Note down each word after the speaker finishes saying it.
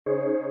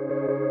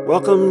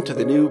Welcome to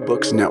the New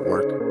Books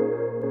Network.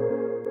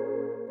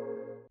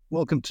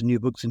 Welcome to New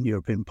Books in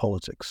European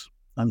Politics.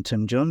 I'm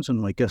Tim Jones, and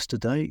my guest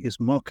today is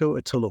Marko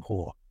Attila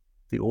Hoare,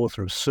 the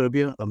author of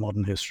Serbia, A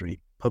Modern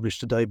History, published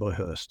today by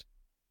Hearst.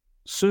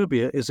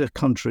 Serbia is a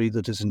country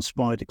that has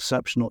inspired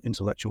exceptional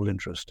intellectual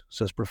interest,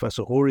 says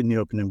Professor Hoare in the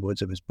opening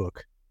words of his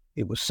book.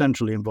 It was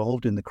centrally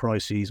involved in the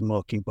crises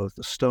marking both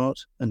the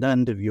start and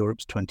end of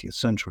Europe's 20th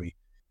century,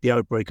 the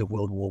outbreak of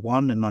World War I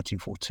in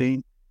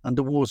 1914, and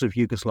the wars of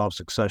Yugoslav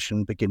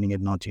succession beginning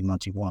in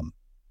 1991.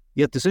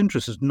 Yet this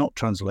interest is not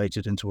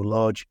translated into a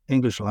large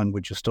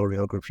English-language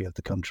historiography of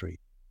the country.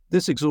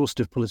 This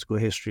exhaustive political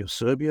history of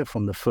Serbia,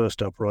 from the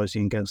first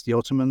uprising against the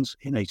Ottomans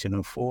in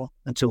 1804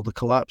 until the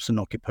collapse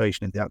and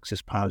occupation of the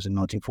Axis powers in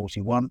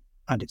 1941,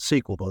 and its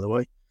sequel, by the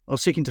way, are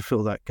seeking to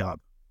fill that gap.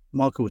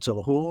 Marko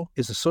Attila Hoare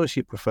is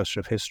Associate Professor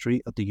of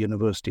History at the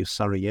University of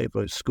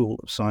Sarajevo School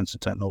of Science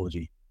and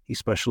Technology. He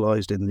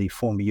specialised in the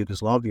former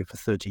Yugoslavia for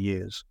 30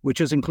 years, which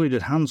has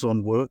included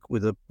hands-on work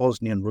with a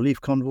Bosnian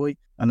relief convoy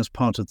and as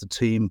part of the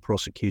team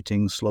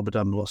prosecuting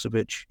Slobodan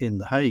Milosevic in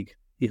The Hague.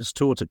 He has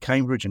taught at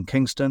Cambridge and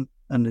Kingston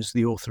and is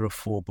the author of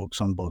 4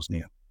 books on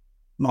Bosnia.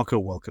 Marko,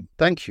 welcome.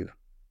 Thank you.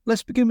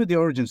 Let's begin with the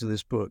origins of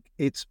this book.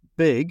 It's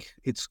big.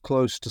 It's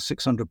close to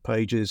 600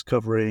 pages,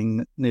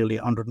 covering nearly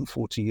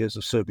 140 years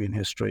of Serbian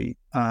history.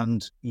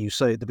 And you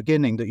say at the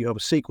beginning that you have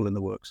a sequel in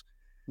the works.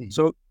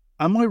 So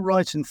am I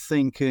right in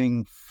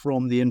thinking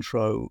from the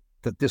intro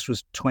that this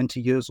was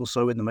 20 years or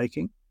so in the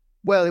making?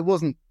 Well, it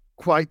wasn't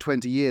quite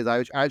 20 years.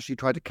 I actually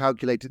tried to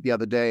calculate it the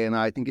other day, and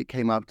I think it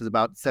came up to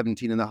about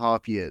 17 and a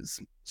half years.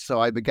 So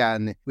I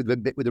began with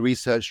a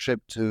research trip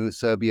to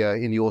Serbia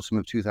in the autumn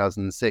of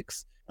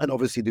 2006. And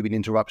obviously there have been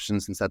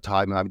interruptions since that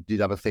time, and I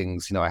did other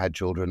things. I had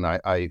children,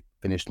 I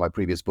finished my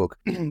previous book.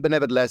 But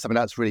nevertheless,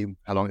 that's really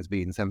how long it's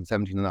been,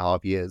 17 and a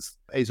half years.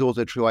 It's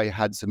also true I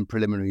had some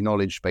preliminary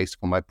knowledge based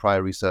upon my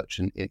prior research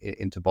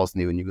into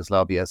Bosnia and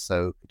Yugoslavia,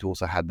 so it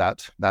also had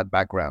that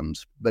background.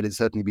 But it's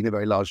certainly been a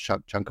very large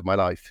chunk of my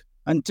life.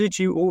 And did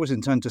you always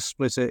intend to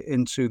split it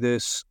into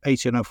this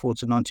 1804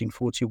 to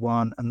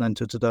 1941 and then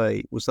to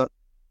today? Was that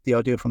the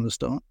idea from the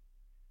start?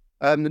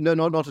 No,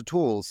 not at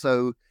all.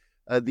 So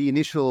the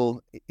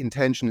initial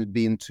intention had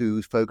been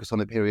to focus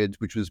on a period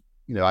which was,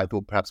 I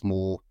thought perhaps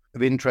more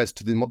of interest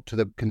to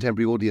the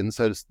contemporary audience.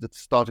 So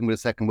starting with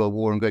the Second World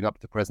War and going up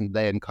to the present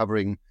day and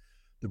covering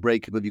the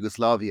breakup of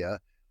Yugoslavia.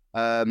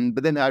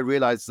 But then I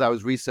realized as I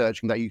was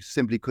researching that you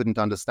simply couldn't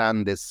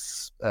understand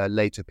this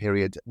later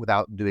period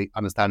without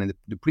understanding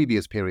the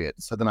previous period.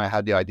 So then I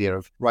had the idea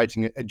of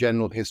writing a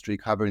general history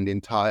covering the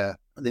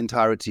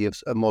entirety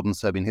of modern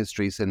Serbian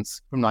history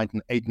since from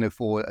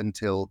 1804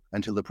 until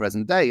the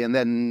present day. And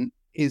then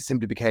it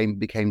simply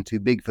became too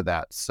big for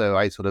that. So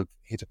I sort of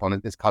hit upon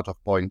this cutoff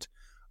point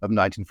of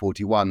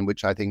 1941,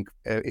 which I think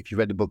if you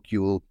read the book,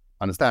 you will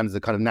understand is a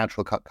kind of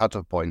natural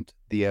cutoff point.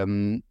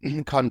 The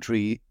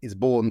country is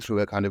born through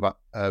a kind of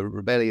a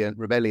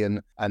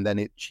rebellion, and then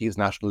it achieves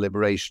national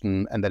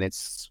liberation, and then it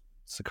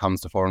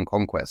succumbs to foreign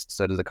conquest.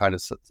 So there's a kind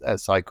of a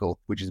cycle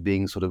which is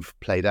being sort of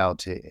played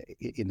out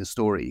in the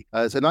story.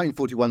 So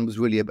 1941 was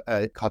really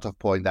a cutoff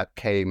point that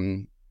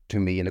came to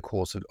me in the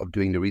course of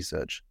doing the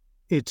research.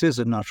 It is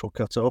a natural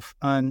cutoff,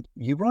 and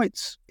you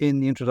write in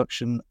the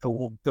introduction,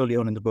 or early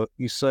on in the book,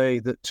 you say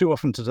that too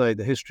often today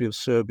the history of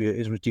Serbia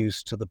is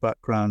reduced to the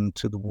background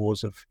to the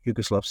wars of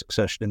Yugoslav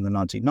succession in the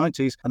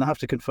 1990s, and I have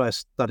to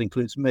confess that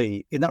includes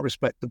me. In that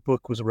respect, the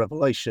book was a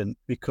revelation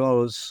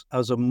because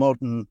as a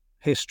modern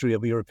history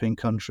of a European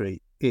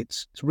country,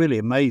 it's really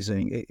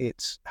amazing.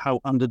 It's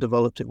how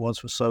underdeveloped it was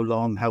for so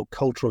long, how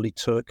culturally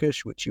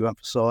Turkish, which you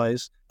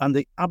emphasize, and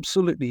the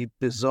absolutely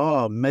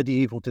bizarre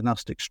medieval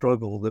dynastic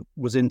struggle that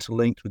was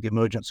interlinked with the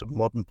emergence of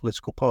modern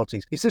political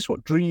parties. Is this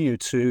what drew you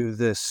to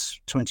this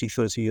 20,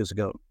 30 years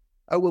ago?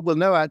 Oh, well,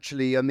 no,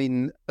 actually, a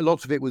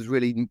lot of it was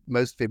really,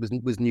 most of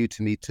it was new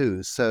to me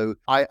too. So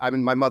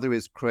my mother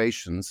is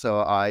Croatian,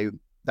 so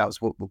that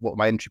was what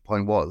my entry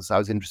point was. I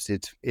was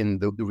interested in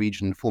the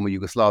region, former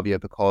Yugoslavia,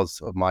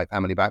 because of my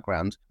family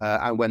background.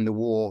 And when the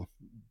war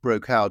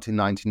broke out in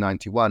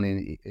 1991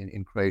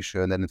 in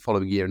Croatia, and then the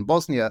following year in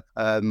Bosnia,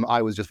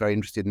 I was just very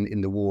interested in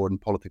the war and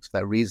politics for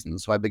that reason.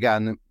 So I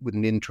began with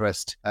an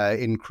interest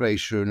in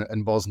Croatia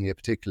and Bosnia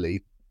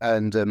particularly,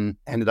 and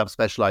ended up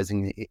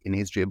specializing in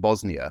history of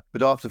Bosnia.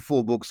 But after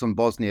 4 books on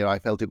Bosnia, I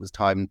felt it was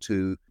time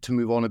to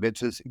move on a bit,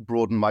 to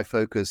broaden my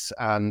focus.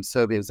 And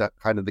Serbia was that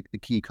kind of the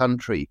key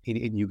country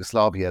in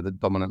Yugoslavia, the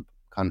dominant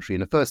country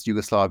in the first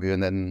Yugoslavia,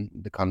 and then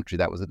the country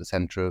that was at the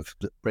center of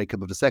the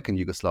breakup of the second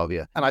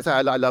Yugoslavia. And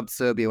I loved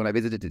Serbia when I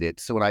visited it.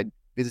 So when I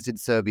visited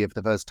Serbia for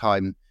the first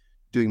time,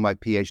 doing my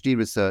PhD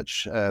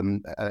research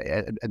and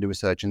the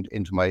research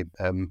into my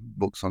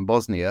books on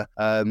Bosnia,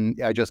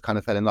 I just kind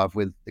of fell in love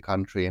with the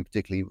country, and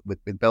particularly with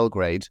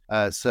Belgrade.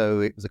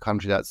 So it was a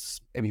country that's,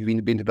 if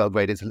you've been to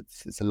Belgrade,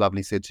 it's a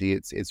lovely city.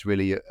 It's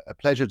really a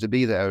pleasure to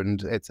be there,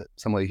 and it's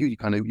somewhere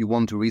you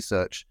want to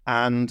research.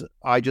 And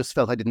I just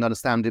felt I didn't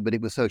understand it, but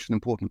it was such an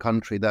important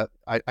country that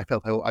I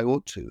felt I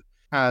ought to.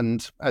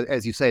 And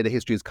as you say, the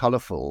history is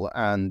colourful,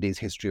 and is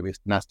history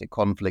of dynastic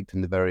conflict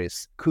and the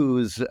various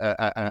coups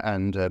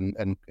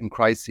and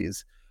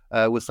crises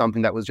was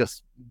something that was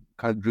just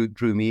kind of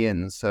drew me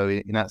in. So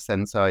in that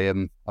sense, I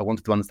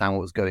wanted to understand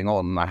what was going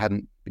on, and I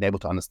hadn't been able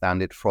to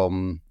understand it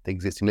from the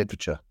existing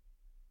literature.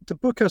 The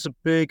book has a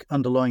big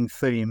underlying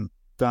theme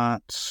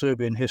that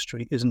Serbian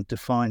history isn't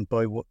defined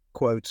by what,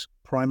 quote,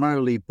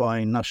 primarily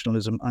by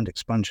nationalism and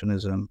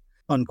expansionism,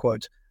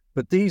 unquote,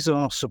 but these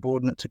are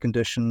subordinate to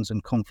conditions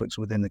and conflicts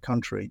within the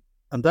country.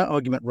 And that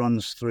argument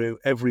runs through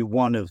every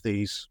one of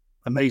these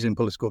amazing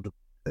political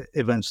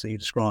events that you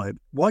describe.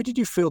 Why did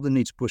you feel the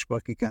need to push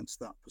back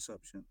against that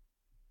perception?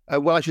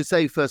 Well, I should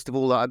say, first of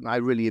all, I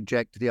really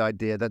object to the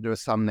idea that there are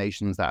some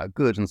nations that are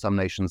good and some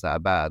nations that are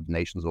bad,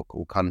 nations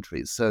or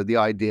countries. So the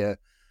idea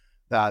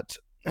that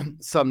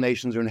some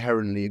nations are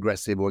inherently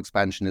aggressive or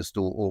expansionist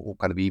or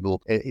kind of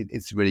evil,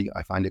 it's really,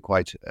 I find it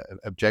quite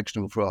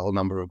objectionable for a whole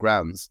number of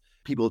grounds.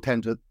 People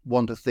tend to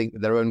want to think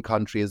that their own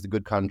country is the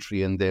good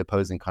country and the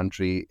opposing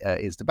country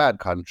is the bad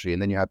country.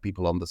 And then you have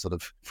people on the sort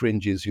of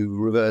fringes who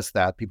reverse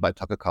that, people like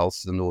Tucker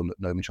Carlson or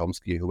Noam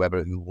Chomsky,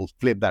 whoever, who will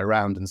flip that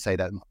around and say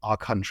that our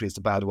country is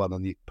the bad one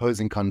and the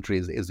opposing country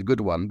is the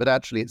good one. But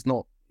actually, it's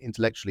not.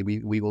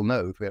 Intellectually, we will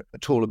know, if we're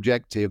at all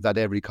objective, that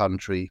every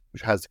country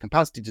which has the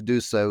capacity to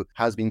do so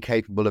has been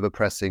capable of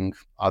oppressing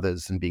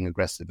others and being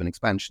aggressive and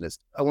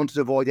expansionist. I wanted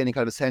to avoid any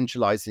kind of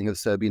essentializing of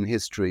Serbian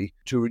history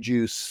to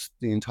reduce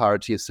the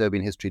entirety of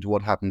Serbian history to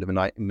what happened in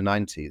the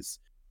 90s.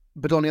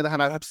 But on the other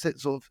hand, I have to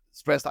sort of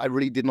stress that I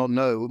really did not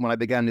know when I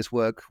began this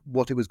work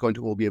what it was going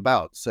to all be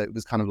about. So it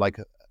was kind of like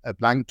a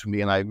blank to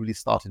me, and I really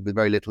started with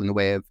very little in the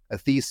way of a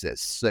thesis.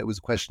 So it was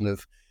a question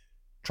of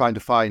trying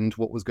to find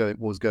what was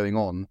going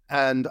on.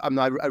 And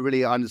I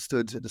really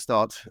understood at the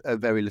start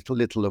very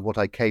little of what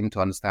I came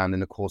to understand in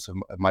the course of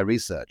my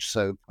research.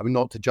 So,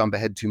 not to jump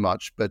ahead too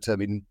much, but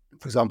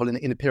for example,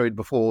 in a period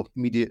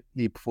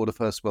immediately before the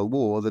First World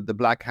War, the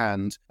Black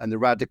Hand and the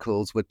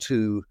Radicals were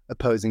two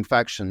opposing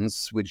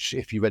factions, which,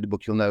 if you read the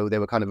book, you'll know they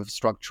were kind of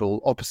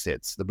structural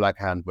opposites. The Black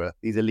Hand were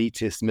these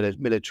elitist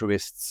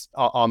militarists,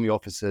 army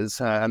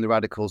officers, and the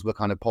Radicals were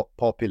kind of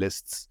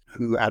populists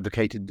who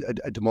advocated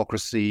a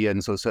democracy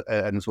and sort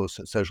of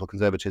social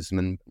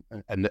conservatism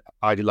and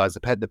idealized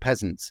the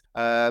peasants.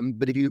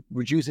 But if you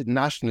reduce it to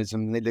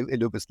nationalism, they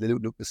look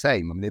the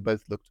same. They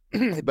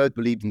both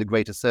believed in the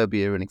greater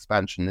Serbia and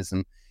expansionism,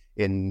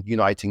 in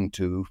uniting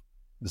to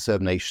the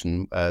Serb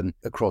nation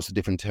across the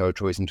different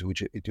territories into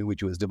which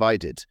it was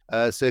divided.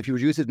 So if you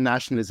reduce it to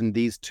nationalism,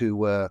 these two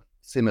were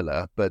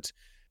similar, but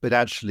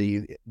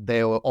actually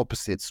they were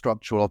opposites,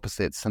 structural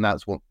opposites, and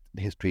that's what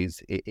history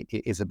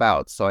is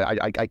about. So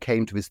I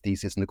came to this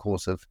thesis in the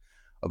course of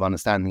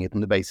understanding it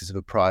on the basis of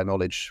a prior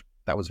knowledge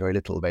that was very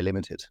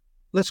limited.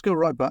 Let's go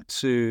right back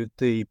to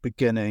the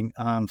beginning.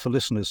 For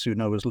listeners who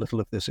know as little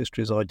of this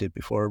history as I did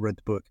before I read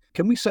the book,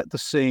 can we set the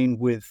scene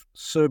with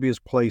Serbia's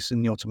place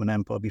in the Ottoman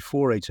Empire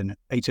before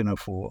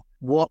 1804?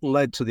 What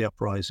led to the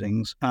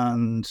uprisings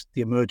and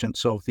the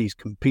emergence of these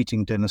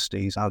competing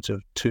dynasties out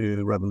of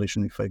two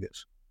revolutionary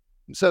figures?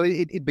 So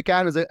it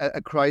began as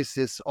a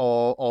crisis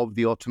of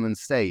the Ottoman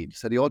state.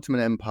 So the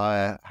Ottoman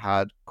Empire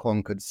had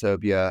conquered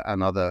Serbia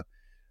and other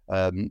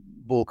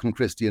Balkan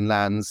Christian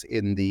lands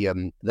in the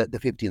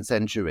 15th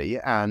century.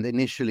 And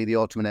initially, the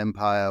Ottoman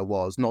Empire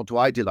was not to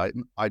idealize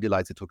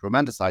it or to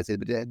romanticize it,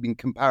 but it had been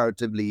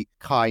comparatively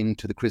kind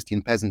to the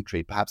Christian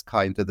peasantry, perhaps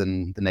kinder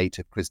than the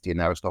native Christian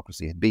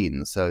aristocracy had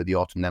been. So the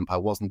Ottoman Empire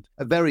wasn't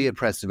a very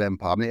oppressive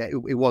empire.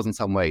 It was in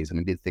some ways.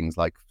 It did things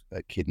like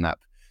kidnap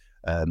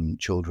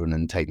children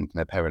and take them from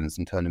their parents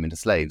and turn them into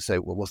slaves. So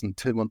it wasn't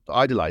to want to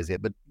idealize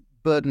it, but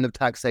burden of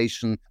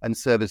taxation and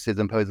services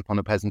imposed upon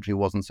the peasantry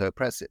wasn't so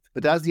oppressive.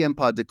 But as the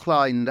empire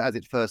declined, as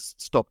it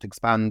first stopped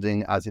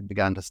expanding, as it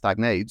began to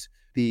stagnate,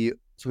 the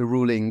sort of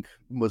ruling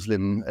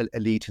Muslim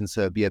elite in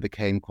Serbia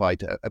became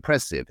quite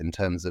oppressive in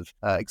terms of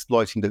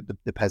exploiting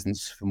the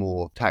peasants for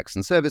more tax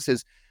and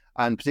services,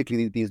 and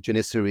particularly these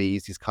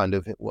janissaries, these kind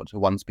of what had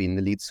once been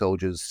elite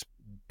soldiers,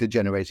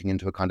 degenerating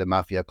into a kind of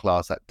mafia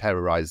class that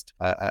terrorized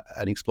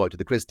and exploited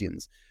the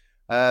Christians.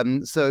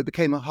 So it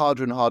became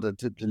harder and harder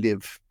to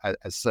live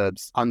as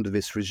Serbs under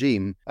this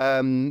regime.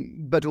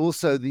 But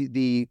also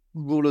the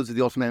rulers of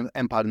the Ottoman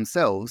Empire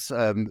themselves,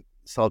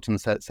 Sultan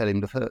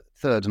Selim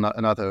III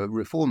and other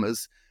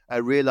reformers,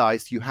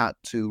 realized you had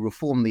to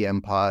reform the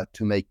empire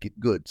to make it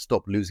good,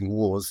 stop losing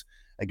wars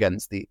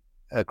against the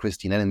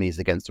Christian enemies,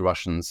 against the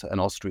Russians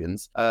and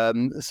Austrians.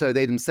 So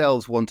they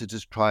themselves wanted to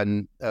try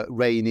and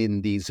rein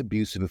in these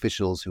abusive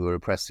officials who were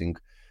oppressing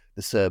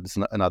the Serbs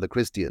and other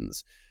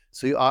Christians.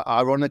 So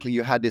ironically,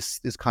 you had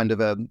this kind of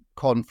a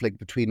conflict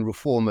between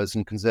reformers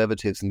and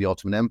conservatives in the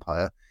Ottoman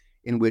Empire,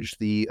 in which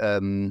the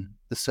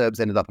Serbs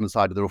ended up on the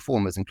side of the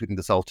reformers, including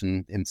the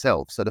Sultan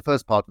himself. So the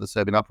first part of the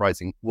Serbian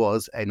uprising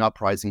was an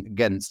uprising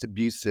against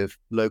abusive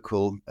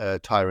local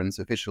tyrants,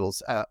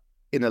 officials,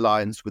 in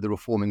alliance with the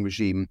reforming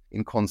regime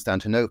in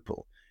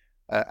Constantinople.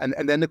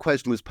 And then the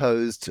question was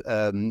posed,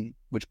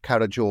 which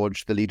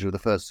Karađorđe, the leader of the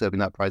first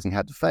Serbian uprising,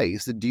 had to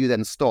face: do you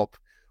then stop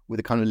with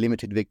a kind of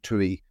limited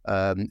victory,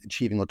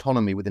 achieving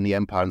autonomy within the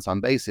empire on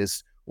some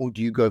basis, or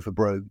do you go for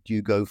broke? Do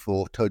you go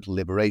for total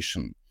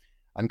liberation?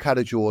 And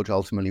Karageorge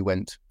ultimately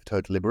went for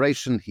total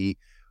liberation. He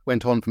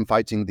went on from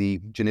fighting the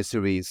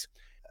Janissaries,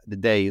 the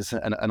Deys,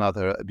 and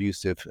other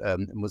abusive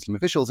Muslim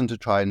officials into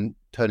try and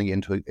turning it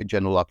into a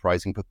general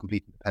uprising for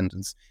complete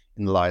independence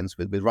in alliance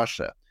with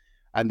Russia.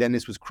 And then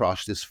this was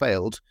crushed, this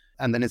failed.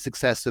 And then his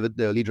successor,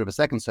 the leader of a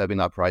second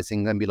Serbian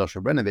uprising,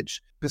 Miloš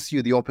Obrenović,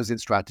 pursued the opposite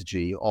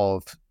strategy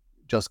of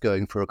just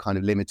going for a kind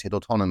of limited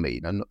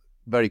autonomy and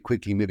very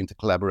quickly moving to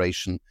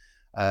collaboration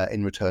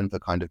in return for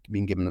kind of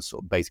being given a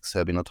sort of basic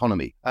Serbian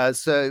autonomy.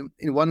 So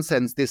in one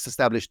sense, this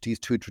established these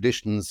two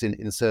traditions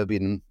in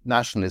Serbian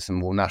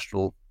nationalism or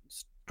national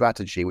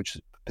strategy, which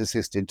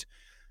persisted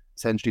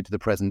essentially to the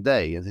present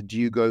day. Do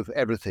you go for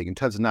everything in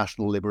terms of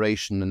national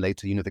liberation and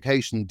later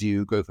unification? Do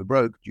you go for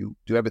broke? Do you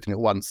do everything at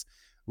once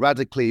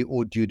radically,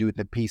 or do you do it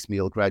in a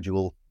piecemeal,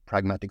 gradual,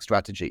 pragmatic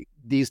strategy?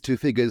 These two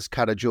figures,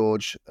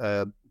 Karageorge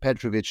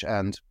Petrović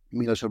and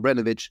Miloš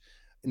Obrenović,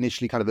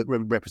 initially kind of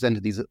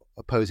represented these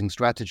opposing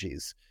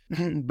strategies.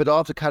 But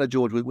after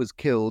Karageorge was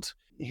killed,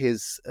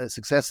 his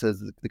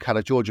successors, the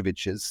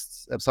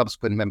Karageorgeviches,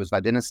 subsequent members of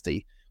that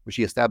dynasty, which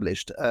he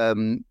established,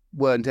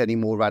 weren't any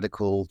more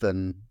radical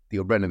than the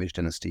Obrenović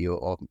dynasty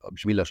or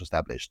Miloš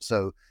established.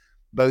 So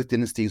both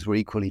dynasties were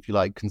equally, if you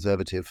like,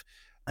 conservative.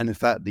 And in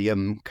fact, the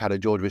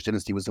Karageorgević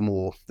dynasty was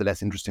the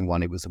less interesting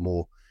one. It was a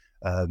more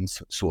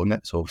sort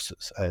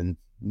of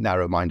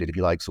narrow-minded, if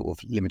you like, sort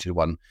of limited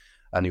one.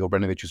 And the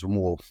Obrenovićes were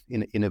more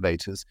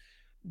innovators.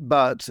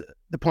 But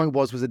the point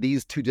was that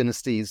these two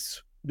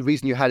dynasties, the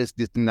reason you had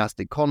this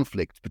dynastic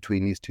conflict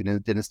between these two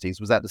dynasties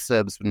was that the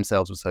Serbs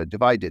themselves were so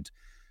divided.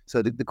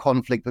 So the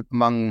conflict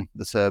among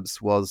the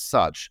Serbs was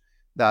such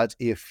that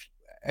if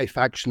a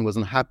faction was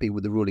unhappy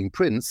with the ruling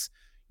prince,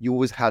 you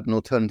always had an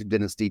alternative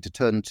dynasty to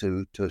turn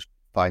to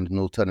find an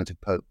alternative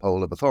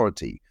pole of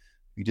authority.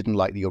 If you didn't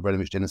like the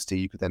Obrenović dynasty,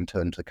 you could then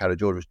turn to the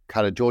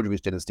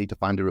Karageorgević dynasty to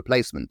find a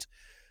replacement.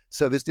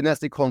 So this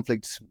dynastic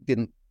conflict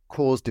didn't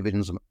cause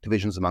divisions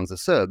amongst the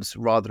Serbs,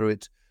 rather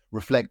it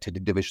reflected the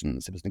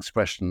divisions. It was an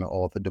expression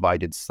of a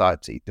divided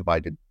society,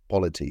 divided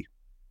polity.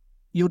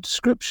 Your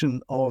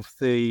description of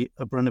the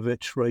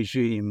Obrenović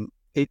regime,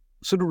 it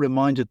sort of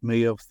reminded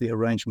me of the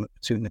arrangement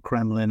between the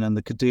Kremlin and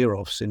the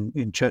Kadyrovs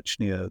in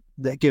Chechnya.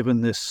 They're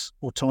given this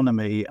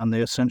autonomy and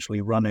they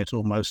essentially run it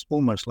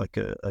almost like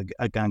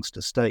a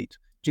gangster state.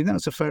 Do you think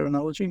that's a fair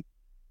analogy?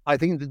 I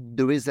think that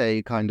there is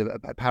a kind of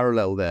a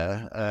parallel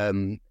there.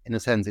 In a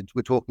sense,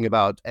 we're talking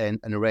about an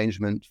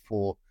arrangement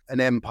for an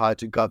empire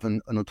to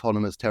govern an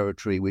autonomous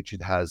territory which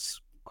it has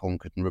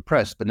conquered and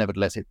repressed, but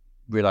nevertheless it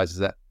realizes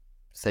that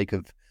for the sake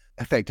of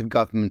effective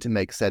government, it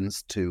makes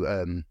sense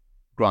to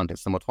grant it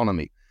some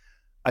autonomy.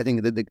 I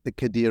think that the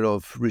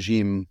Kadyrov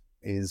regime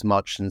is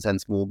much, in a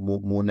sense,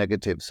 more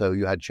negative. So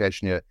you had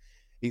Chechnya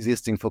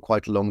existing for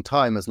quite a long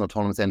time as an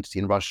autonomous entity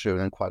in Russia,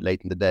 and then quite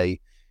late in the day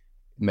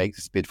makes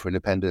its bid for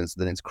independence,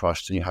 then it's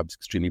crushed, and you have this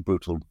extremely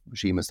brutal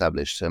regime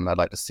established. I'd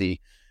like to see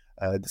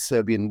the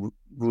Serbian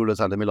rulers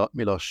under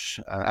Miloš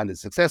and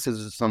its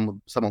successors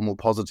somewhat more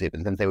positive,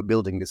 and then they were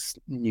building this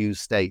new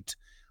state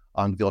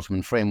under the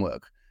Ottoman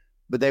framework.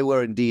 But they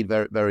were indeed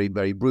very, very,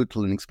 very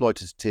brutal and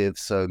exploitative.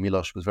 So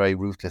Miloš was very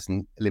ruthless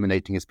in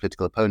eliminating his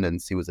political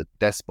opponents. He was a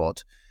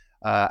despot,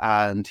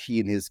 and he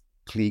and his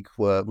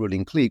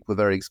ruling clique were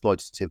very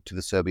exploitative to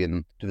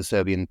the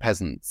Serbian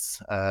peasants.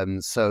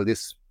 So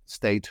this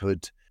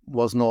statehood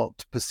was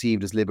not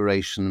perceived as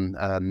liberation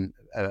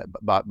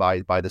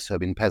by the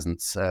Serbian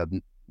peasants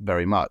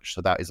very much.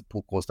 So that is,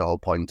 of course, the whole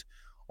point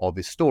of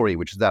this story,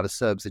 which is that the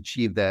Serbs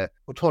achieved their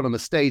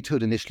autonomous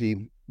statehood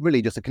initially,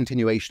 really just a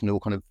continuation or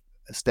kind of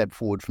a step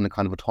forward from the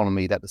kind of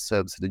autonomy that the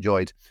Serbs had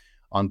enjoyed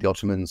under the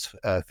Ottomans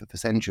for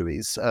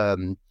centuries,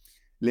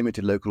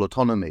 limited local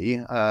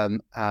autonomy.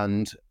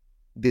 And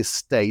this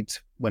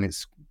state, when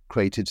it's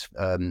created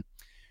in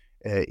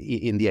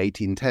the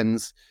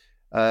 1810s,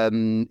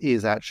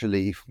 is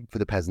actually, for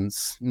the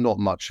peasants, not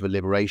much of a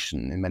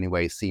liberation. In many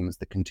ways, seems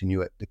the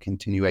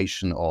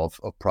continuation of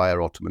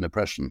prior Ottoman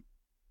oppression.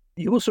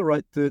 You also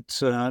write that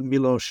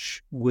Miloš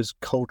was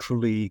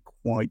culturally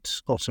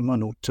quite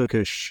Ottoman or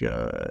Turkish,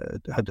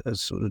 had a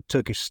sort of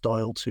Turkish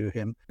style to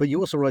him. But you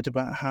also write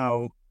about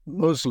how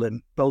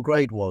Muslim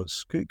Belgrade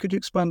was. Could you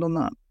expand on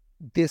that?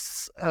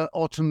 This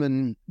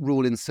Ottoman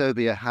rule in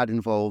Serbia had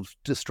involved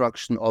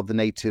destruction of the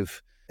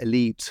native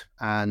elite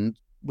and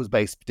was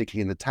based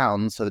particularly in the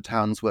towns. So the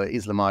towns were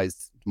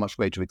Islamized to a much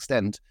greater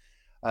extent.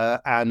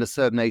 And the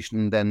Serb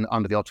nation then,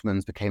 under the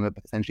Ottomans, became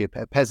essentially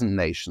a peasant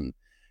nation.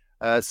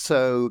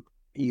 So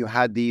you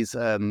had these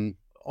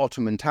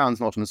Ottoman towns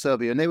in Ottoman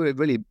Serbia, and they were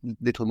really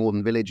little more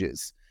than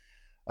villages.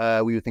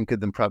 We would think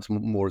of them perhaps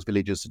more as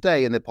villages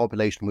today, and the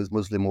population was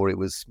Muslim, or it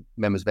was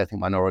members of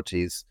ethnic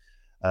minorities,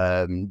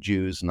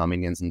 Jews and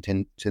Armenians and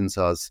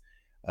Tinsars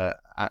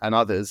and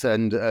others,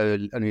 and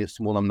only a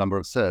small number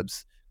of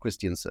Serbs,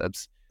 Christian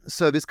Serbs.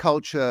 So this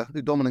culture,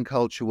 the dominant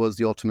culture, was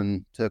the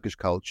Ottoman Turkish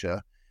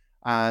culture,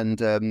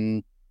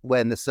 and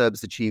when the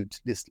Serbs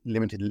achieved this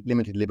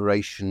limited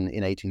liberation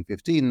in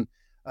 1815,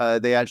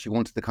 They actually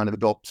wanted to kind of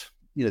adopt,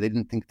 they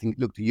didn't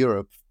look to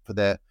Europe for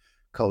their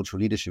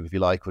cultural leadership, if you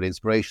like, or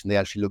inspiration. They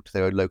actually looked to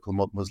their own local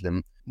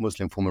Muslim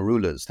former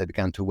rulers. They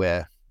began to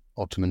wear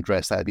Ottoman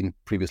dress that had been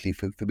previously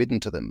forbidden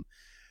to them.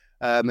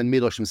 And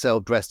Miloš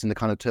himself dressed in the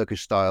kind of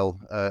Turkish style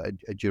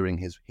during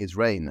his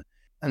reign.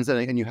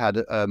 And you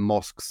had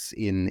mosques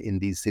in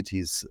these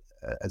cities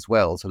as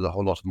well. So there's a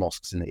whole lot of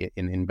mosques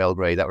in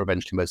Belgrade that were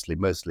eventually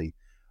mostly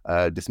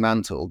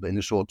dismantled. But in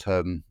the short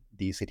term,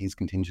 these cities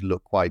continued to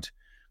look quite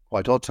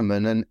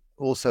Ottoman. And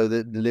also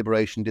the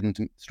liberation didn't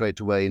straight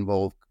away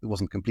involve, it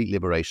wasn't complete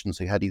liberation.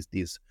 So you had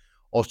these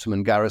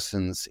Ottoman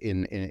garrisons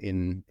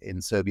in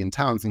Serbian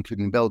towns,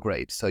 including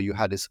Belgrade. So you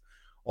had this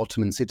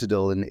Ottoman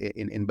citadel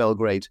in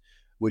Belgrade,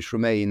 which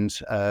remained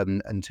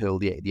until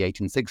the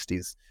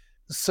 1860s.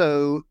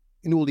 So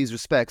in all these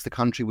respects, the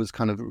country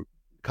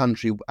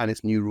and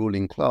its new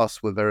ruling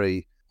class were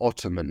very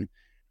Ottoman.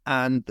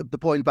 And the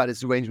point about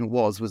this arrangement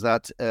was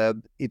that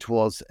it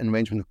was an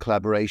arrangement of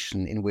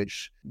collaboration in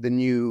which the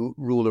new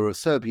ruler of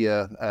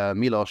Serbia,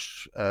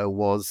 Miloš,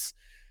 was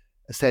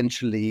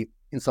essentially,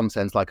 in some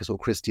sense, like a sort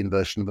of Christian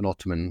version of an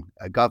Ottoman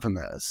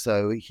governor.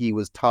 So he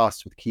was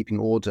tasked with keeping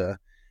order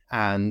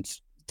and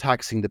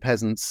taxing the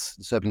peasants,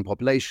 the Serbian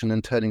population,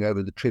 and turning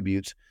over the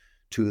tribute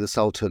to the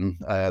Sultan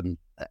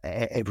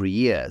every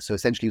year. So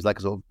essentially he was like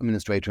a sort of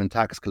administrator and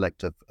tax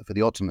collector for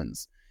the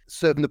Ottomans.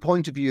 So from the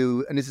point of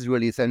view, and this is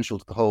really essential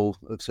to the whole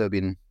of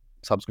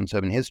subsequent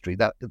Serbian history,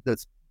 that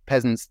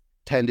peasants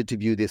tended to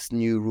view this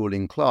new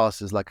ruling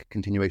class as like a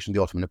continuation of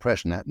the Ottoman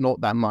oppression. Not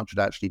that much had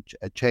actually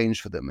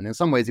changed for them. And in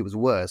some ways it was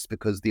worse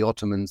because the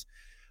Ottomans,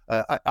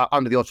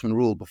 under the Ottoman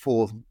rule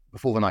before the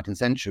 19th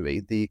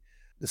century, the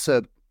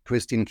Serb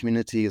Christian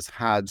communities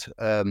had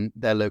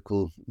their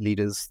local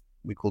leaders,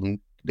 we call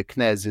them the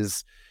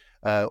knezes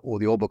or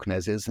the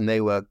oboknezes, and they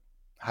were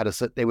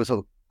sort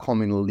of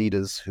communal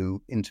leaders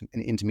who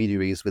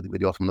intermediaries with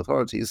the Ottoman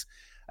authorities,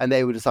 and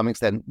they were to some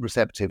extent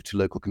receptive to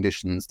local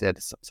conditions. They had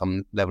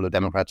some level of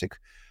democratic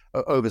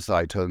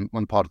oversight on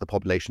one part of the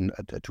population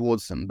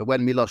towards them. But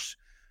when Miloš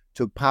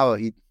took power,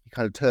 he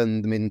kind of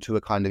turned them into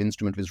a kind of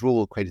instrument of his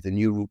rule, created a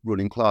new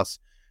ruling class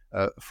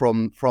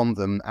from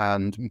them,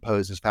 and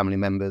imposed his family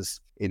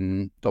members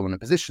in dominant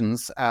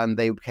positions, and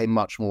they became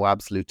much more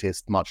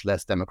absolutist, much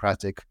less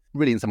democratic,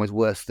 really in some ways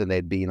worse than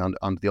they'd been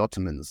under the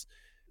Ottomans.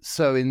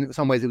 So in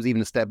some ways, it was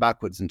even a step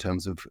backwards in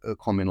terms of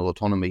communal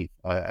autonomy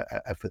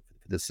for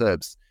the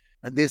Serbs.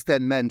 And this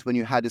then meant when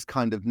you had this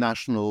kind of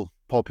national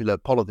popular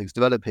politics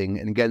developing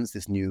and against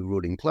this new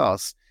ruling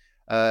class,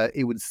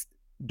 it was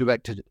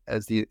directed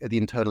as the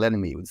internal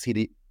enemy. It would see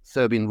the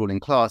Serbian ruling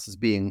class as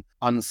being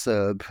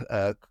un-Serb,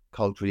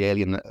 culturally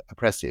alien,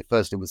 oppressive.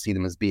 First, it would see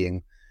them as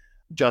being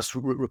just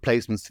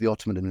replacements to the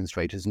Ottoman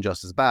administrators and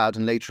just as bad.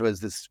 And later, as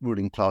this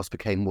ruling class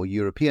became more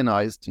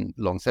Europeanized and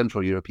along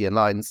Central European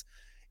lines,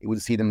 it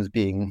would see them as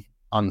being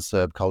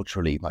un-Serb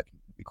culturally, like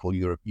we call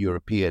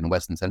European,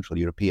 Western Central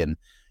European,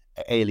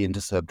 alien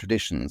to Serb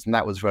traditions. And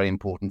that was very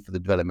important for the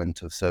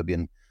development of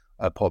Serbian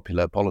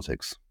popular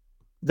politics.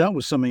 That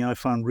was something I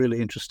found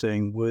really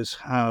interesting, was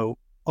how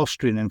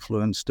Austrian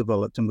influence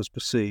developed and was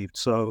perceived.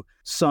 So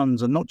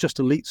sons, and not just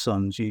elite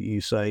sons,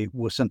 you say,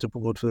 were sent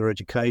abroad for their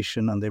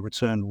education, and they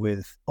returned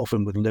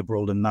often with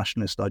liberal and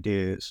nationalist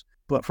ideas.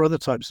 But for other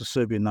types of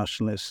Serbian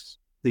nationalists,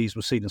 these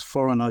were seen as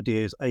foreign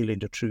ideas alien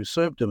to true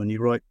Serbdom. And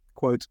you write,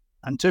 quote,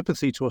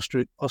 "Antipathy to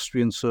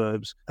Austrian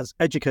Serbs as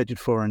educated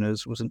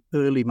foreigners was an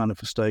early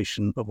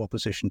manifestation of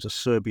opposition to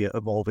Serbia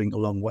evolving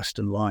along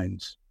Western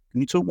lines."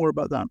 Can you talk more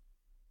about that?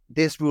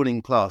 This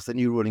ruling class, the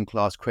new ruling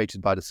class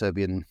created by the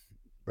Serbian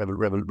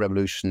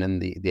revolution in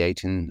the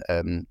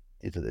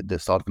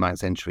start of the 9th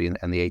century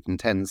and the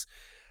 1810s,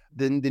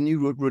 the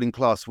new ruling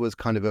class was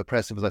kind of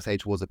oppressive, as I say,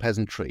 towards the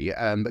peasantry.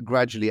 But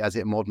gradually, as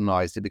it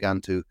modernized, it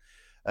began to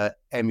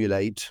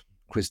emulate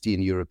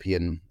Christian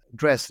European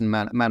dress and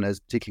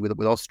manners, particularly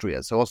with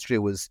Austria. So Austria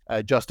was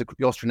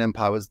the Austrian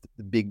Empire was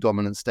the big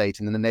dominant state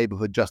in the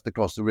neighborhood just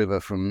across the river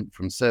from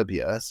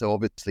Serbia. So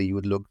obviously you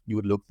would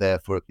look there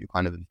for a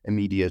kind of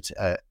immediate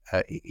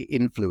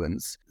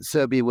influence.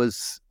 Serbia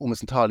was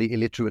almost entirely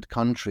illiterate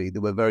country.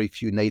 There were very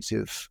few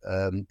native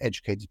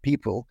educated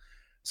people.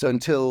 So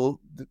until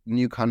the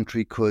new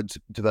country could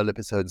develop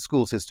its own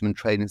school system and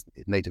train its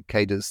native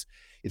cadres,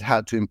 it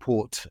had to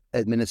import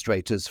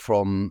administrators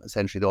from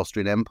essentially the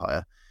Austrian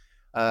Empire.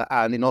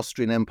 And in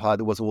Austrian Empire,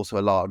 there was also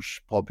a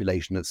large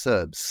population of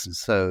Serbs.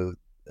 So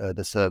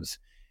the Serbs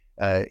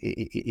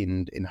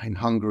in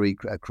Hungary,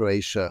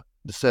 Croatia,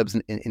 the Serbs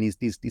in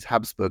these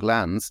Habsburg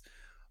lands,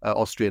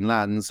 Austrian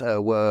lands,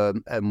 were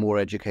more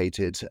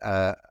educated,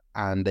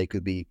 and they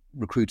could be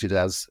recruited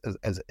as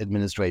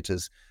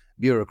administrators,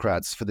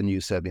 bureaucrats for the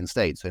new Serbian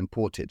state, so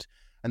imported.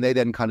 And they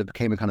then kind of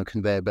became a kind of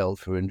conveyor belt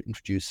for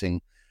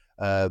introducing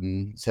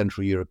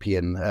Central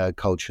European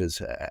cultures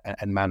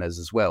and manners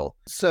as well.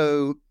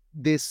 So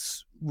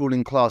this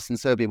ruling class in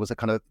Serbia was a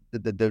kind of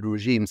the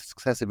regimes,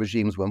 successive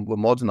regimes were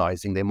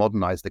modernizing. They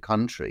modernized the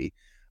country,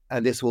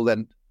 and this all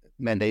then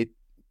meant they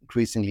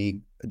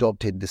increasingly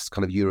adopted this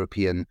kind of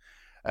European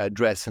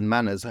dress and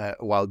manners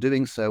while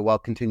doing so, while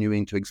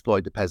continuing to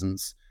exploit the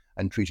peasants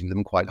and treating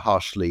them quite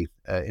harshly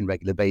in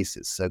regular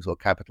basis. So sort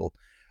of capital,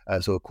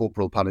 sort of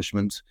corporal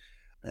punishment,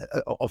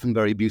 often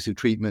very abusive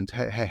treatment,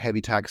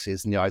 heavy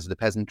taxes in the eyes of the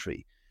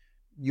peasantry.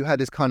 You had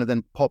this kind of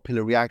then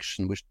popular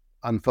reaction which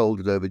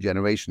unfolded over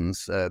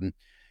generations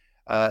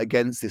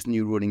against this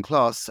new ruling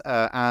class,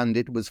 and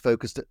it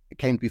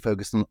came to be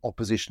focused on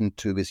opposition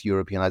to this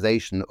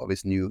Europeanization of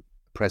this new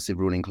oppressive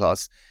ruling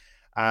class,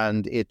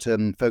 and it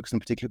focused in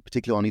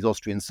particularly on these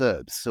Austrian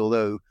Serbs. So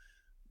although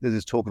there's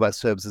this talk about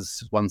Serbs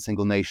as one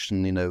single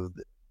nation,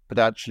 but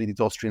actually these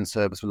Austrian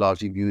Serbs were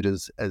largely viewed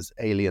as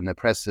alien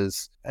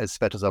oppressors. As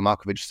Svetozar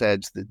Markovic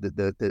said,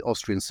 the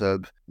Austrian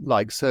Serb,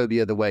 like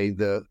Serbia, the way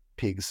the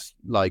pigs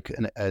like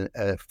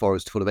a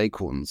forest full of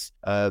acorns.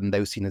 They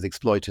were seen as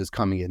exploiters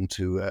coming in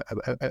to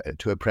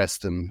oppress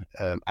them,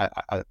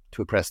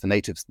 to oppress the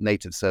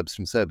native Serbs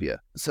from Serbia.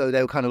 So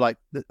they were kind of like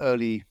the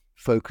early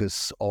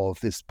focus of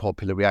this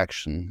popular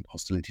reaction,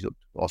 hostility to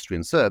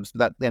Austrian Serbs. But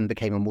that then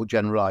became a more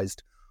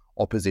generalized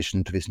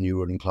opposition to this new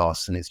ruling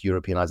class and its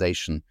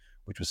Europeanization,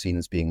 which was seen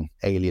as being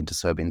alien to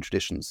Serbian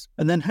traditions.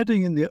 And then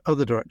heading in the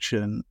other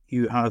direction,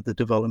 you have the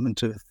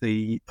development of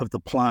the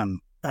plan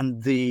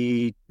and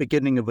the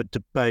beginning of a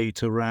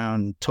debate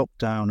around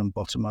top-down and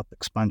bottom-up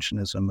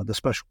expansionism and the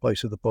special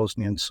place of the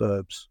Bosnian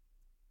Serbs.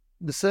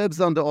 The Serbs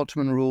under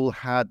Ottoman rule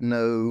had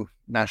no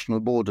national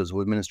borders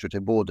or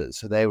administrative borders,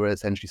 so they were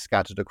essentially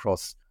scattered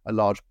across a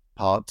large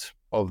part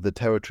of the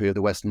territory of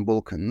the Western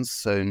Balkans,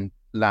 so in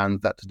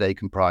lands that today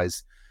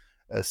comprise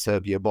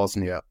Serbia,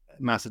 Bosnia,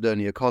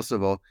 Macedonia,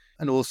 Kosovo,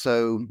 and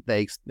also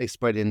they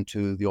spread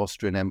into the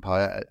Austrian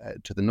Empire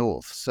to the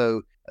north.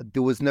 So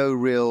there was no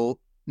real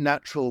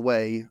natural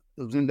way,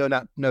 there was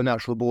no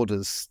natural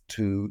borders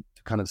to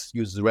kind of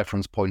use as a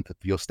reference point for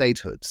your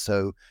statehood.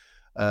 So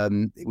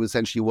it was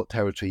essentially what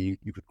territory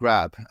you could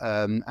grab.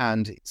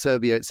 And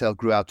Serbia itself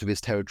grew out of this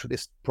territory,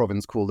 this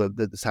province called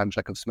the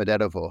Sanjak of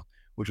Smederevo,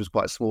 which was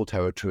quite a small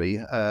territory.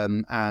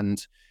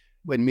 And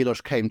when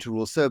Miloš came to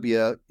rule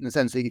Serbia, in a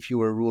sense, if you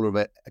were a ruler of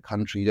a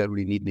country, you don't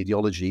really need an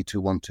ideology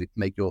to want to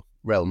make your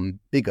realm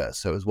bigger.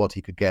 So it was what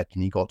he could get,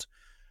 and he got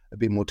a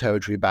bit more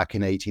territory back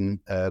in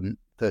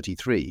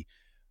 1833.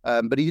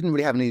 But he didn't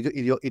really have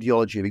an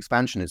ideology of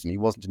expansionism. He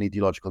wasn't an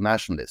ideological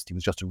nationalist. He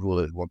was just a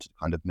ruler who wanted to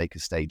kind of make a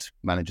state,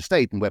 manage a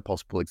state, and where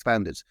possible,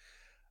 expand it.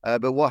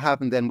 But what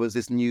happened then was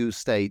this new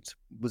state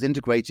was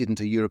integrated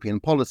into European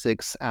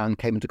politics and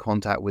came into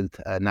contact with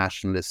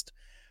nationalist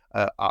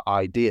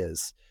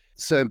ideas.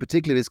 So in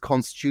particular, this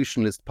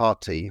constitutionalist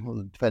party,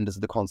 the defenders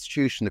of the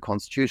constitution, the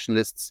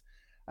constitutionalists,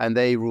 and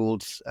they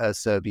ruled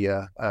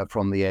Serbia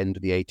from the end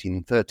of the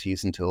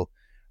 1830s until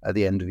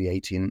the end of the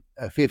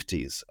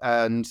 1850s.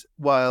 And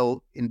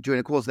while during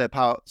the course of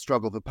their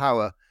struggle for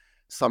power,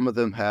 some of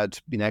them had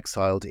been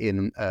exiled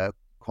in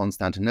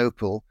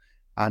Constantinople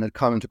and had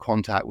come into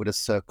contact with a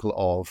circle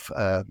of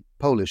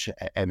Polish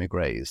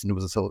emigres. And it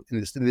was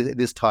in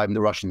this time,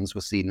 the Russians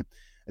were seen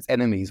as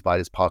enemies by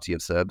this party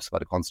of Serbs, by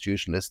the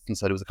constitutionalists. And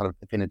so there was a kind of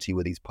affinity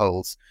with these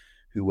Poles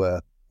who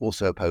were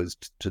also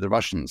opposed to the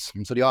Russians.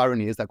 And so the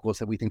irony is that, of course,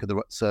 that we think of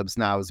the Serbs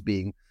now as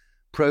being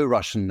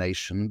pro-Russian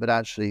nation, but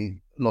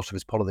actually a lot of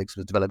its politics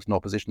was developed in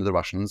opposition to the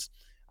Russians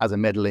as a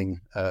meddling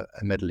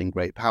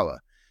great power.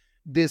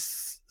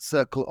 This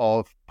circle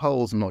of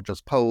Poles, and not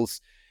just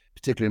Poles, a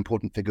particularly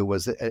important figure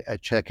was a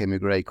Czech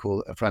emigre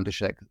called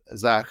František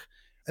Zach,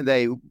 and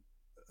they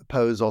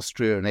opposed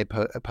Austria and they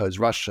opposed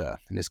Russia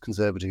in this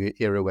conservative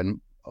era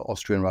when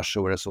Austria and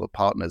Russia were sort of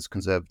partners,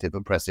 conservative,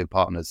 oppressive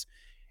partners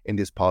in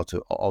this part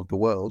of the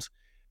world.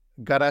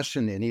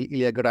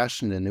 Ilya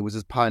Garashinin, who was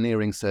a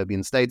pioneering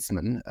Serbian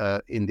statesman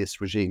in this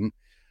regime,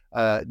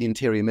 the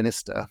interior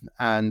minister,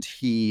 and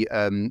he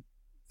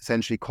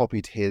essentially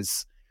copied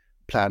his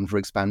plan for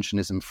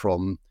expansionism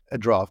from a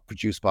draft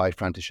produced by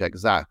František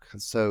Zach.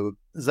 So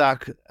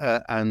Zach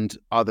and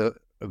other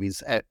of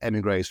his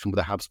emigres from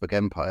the Habsburg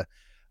Empire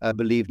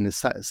believed in the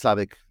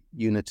Slavic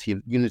unity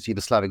of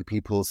the Slavic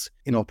peoples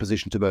in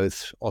opposition to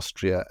both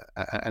Austria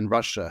and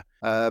Russia.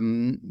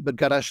 But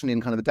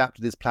Garashinin kind of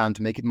adapted his plan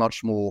to make it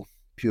much more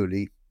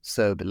purely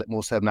Serb,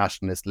 more Serb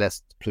nationalist,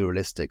 less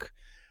pluralistic.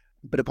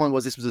 But the point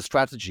was, this was a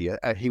strategy.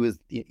 He was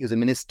a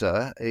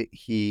minister.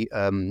 He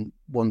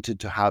wanted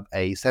to have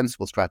a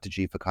sensible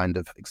strategy for kind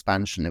of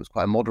expansion. It was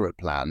quite a moderate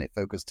plan. It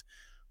focused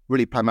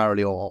really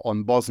primarily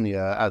on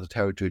Bosnia as a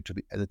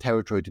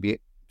territory to be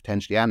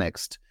potentially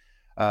annexed,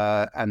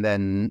 and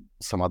then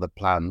some other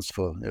plans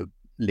for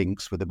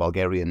links with the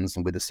Bulgarians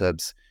and with the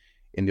Serbs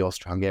in the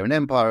Austro-Hungarian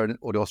Empire,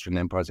 or the Austrian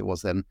Empire as it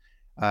was then,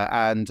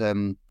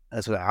 and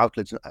a sort of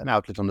an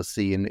outlet on the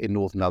sea in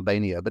northern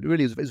Albania. But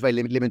really, it was a very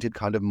limited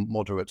kind of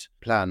moderate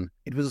plan.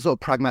 It was a sort of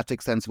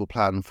pragmatic, sensible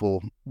plan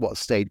for what a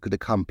state could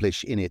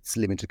accomplish in its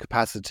limited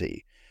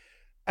capacity.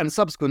 And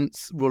subsequent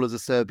rulers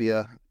of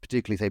Serbia,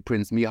 particularly, say,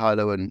 Prince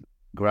Mihailo and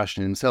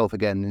Garashinin himself,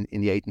 again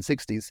in the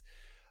 1860s,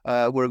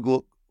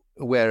 were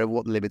aware of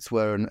what the limits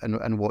were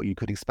and what you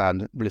could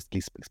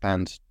realistically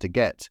expand to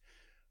get.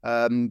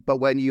 But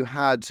when you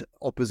had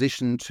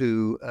opposition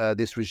to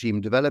this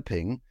regime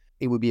developing,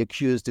 it would be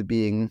accused of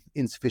being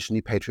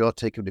insufficiently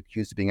patriotic. It would be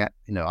accused of being,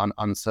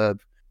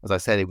 un-Serb. As I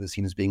said, it was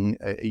seen as being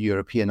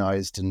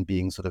Europeanized and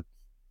being sort of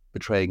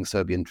betraying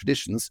Serbian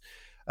traditions.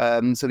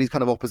 So these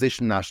kind of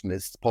opposition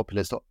nationalists,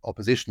 populist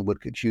opposition,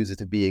 would accuse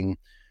it of being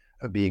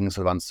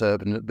sort of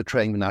un-Serb and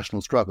betraying the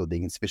national struggle,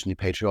 being insufficiently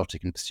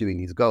patriotic and pursuing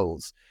these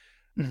goals.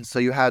 So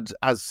you had,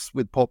 as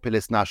with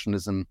populist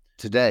nationalism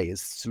today,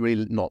 it's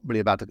really not really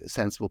about a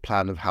sensible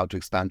plan of how to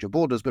expand your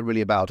borders, but really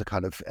about a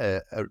kind of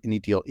an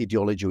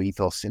ideology or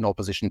ethos in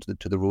opposition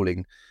to the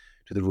ruling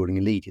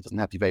elite. It doesn't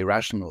have to be very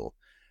rational.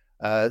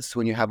 So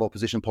when you have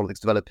opposition politics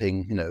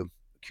developing,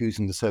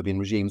 accusing the Serbian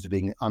regimes of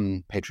being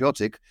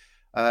unpatriotic,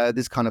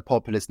 this kind of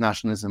populist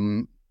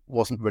nationalism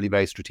wasn't really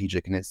very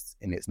strategic in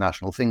its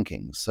national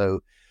thinking. So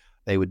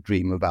they would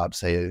dream about,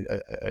 say,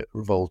 a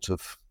revolt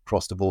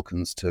across the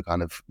Balkans to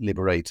kind of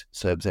liberate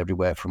Serbs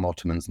everywhere from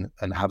Ottomans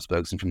and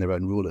Habsburgs and from their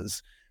own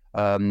rulers.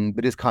 But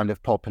this kind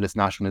of populist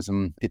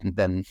nationalism didn't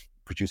then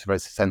produce a very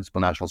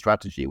sensible national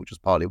strategy, which was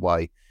partly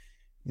why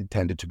it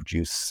tended to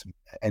produce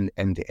end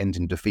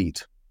in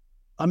defeat.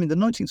 I mean, the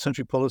 19th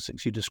century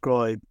politics you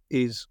describe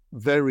is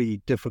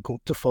very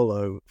difficult to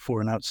follow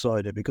for an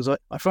outsider, because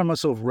I find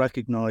myself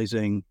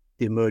recognizing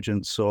the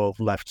emergence of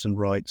lefts and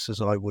rights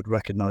as I would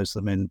recognize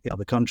them in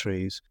other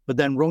countries, but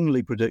then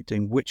wrongly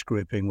predicting which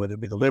grouping, whether it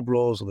be the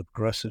liberals or the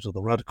progressives or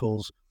the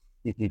radicals,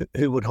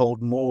 who would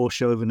hold more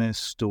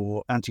chauvinist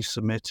or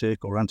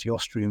anti-Semitic or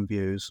anti-Austrian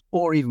views,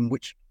 or even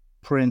which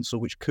prince or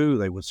which coup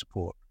they would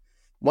support.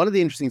 One of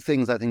the interesting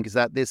things, I think, is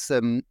that this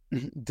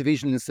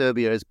division in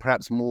Serbia is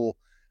perhaps more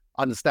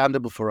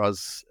understandable for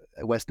us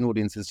Western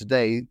audiences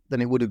today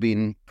than it would have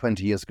been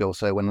 20 years ago or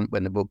so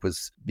when the book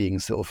was being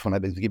when I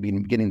was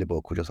beginning the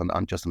book, which was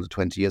just under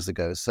 20 years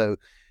ago. So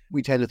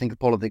we tend to think of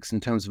politics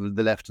in terms of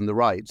the left and the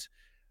right.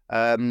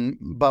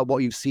 But what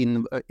you've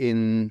seen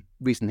in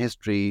recent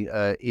history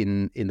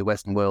in the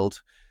Western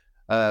world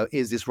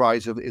is this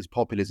rise of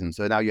populism.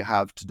 So now you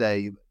have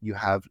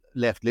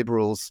left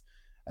liberals,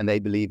 and they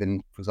believe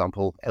in, for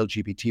example,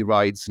 LGBT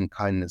rights and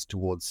kindness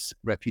towards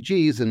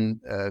refugees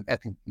and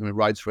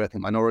rights for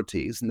ethnic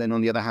minorities. And then on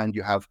the other hand,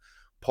 you have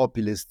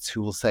populists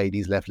who will say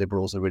these left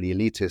liberals are really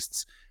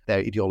elitists. Their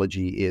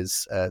ideology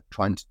is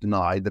trying to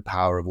deny the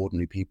power of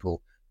ordinary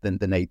people than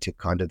the native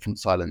kind of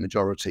silent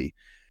majority.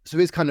 So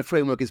this kind of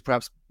framework is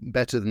perhaps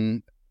better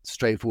than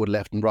straightforward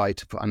left and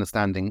right for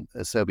understanding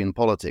Serbian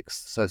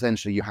politics. So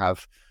essentially you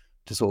have,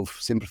 to sort of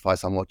simplify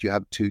somewhat, you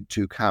have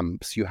two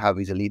camps. You have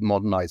these elite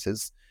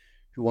modernizers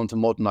who want to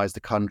modernize the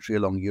country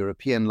along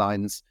European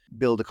lines,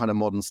 build a kind of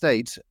modern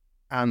state,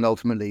 and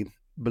ultimately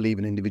believe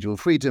in individual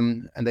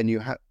freedom. And then you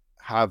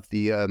have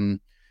the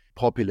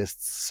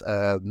populists,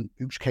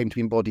 which came to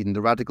be embodied in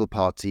the Radical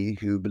Party,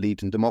 who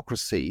believed in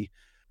democracy,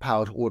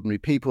 power to ordinary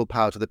people,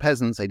 power to the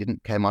peasants. They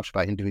didn't care much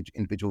about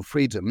individual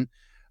freedom.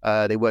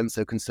 They weren't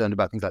so concerned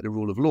about things like the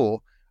rule of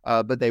law,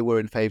 but they were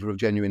in favor of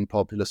genuine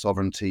popular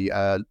sovereignty,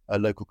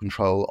 local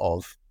control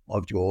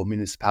of your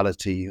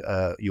municipality,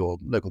 your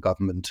local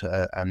government,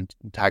 and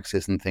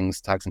taxes and things,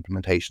 tax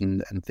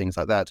implementation and things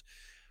like that.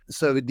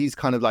 So these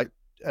kind of like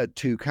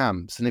two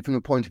camps. And if from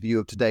the point of view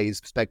of today's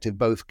perspective,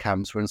 both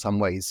camps were in some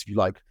ways, if you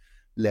like,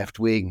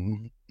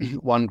 left-wing.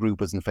 One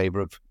group was in favor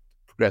of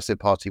Progressive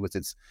Party was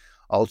its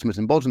ultimate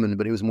embodiment,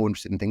 but it was more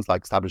interested in things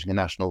like establishing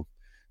the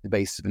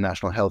basis of a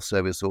national health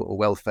service or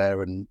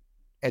welfare, and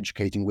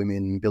educating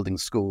women, building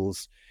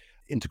schools,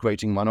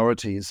 integrating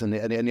minorities. And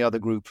the other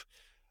group,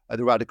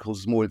 the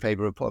radicals, is more in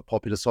favor of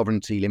popular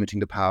sovereignty, limiting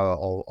the power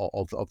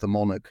of the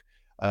monarch,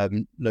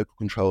 local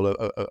control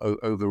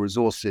over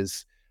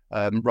resources,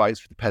 rights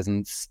for the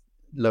peasants,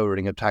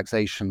 lowering of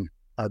taxation,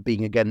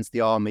 being against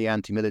the army,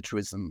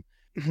 anti-militarism.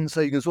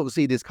 So you can sort of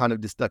see this kind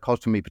of this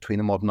dichotomy between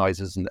the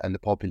modernizers and the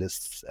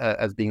populists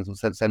as being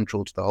sort of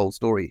central to the whole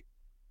story.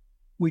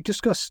 We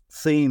discussed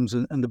themes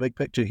and the big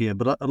picture here,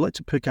 but I'd like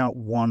to pick out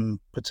one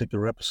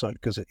particular episode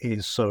because it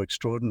is so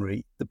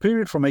extraordinary. The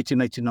period from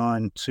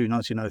 1889 to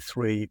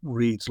 1903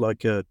 reads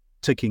like a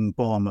ticking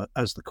bomb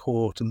as the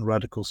court and the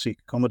radicals seek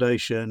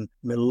accommodation.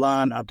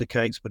 Milan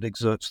abdicates but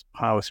exerts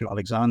power through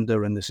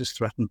Alexander, and this is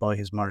threatened by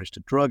his marriage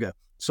to Draga.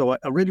 So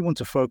I really want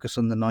to focus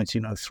on the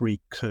 1903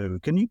 coup.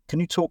 Can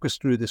you talk us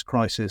through this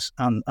crisis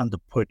and the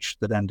putsch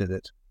that ended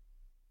it?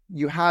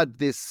 You had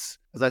this,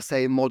 as I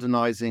say,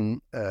 modernizing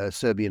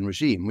Serbian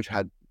regime, which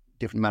had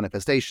different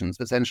manifestations.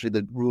 But essentially,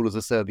 the rulers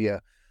of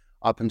Serbia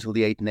up until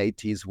the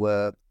 1880s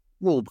were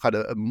all kind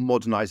of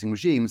modernizing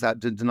regimes that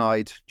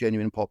denied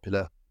genuine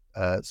popular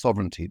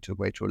sovereignty to a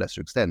greater or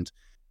lesser extent.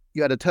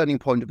 You had a turning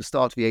point at the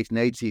start of the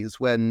 1880s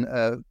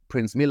when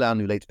Prince Milan,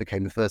 who later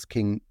became the first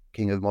king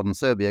of modern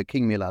Serbia,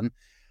 King Milan,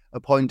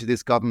 appointed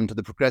this government of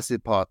the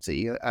Progressive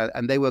Party,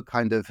 and they were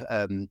kind of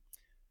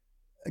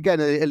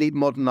again, elite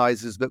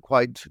modernizers, but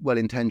quite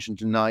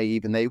well-intentioned and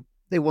naive, and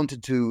they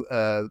wanted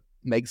to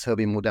make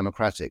Serbia more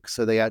democratic.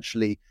 So they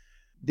actually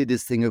did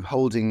this thing of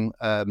holding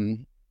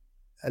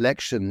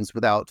elections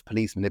without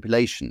police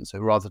manipulation. So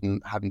rather than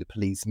having the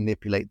police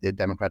manipulate the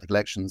democratic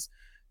elections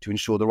to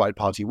ensure the right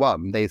party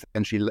won, they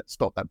essentially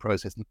stopped that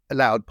process and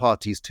allowed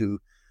parties to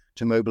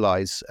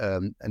mobilize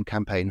and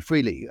campaign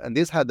freely. And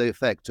this had the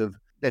effect of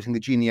letting the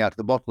genie out of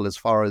the bottle as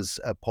far as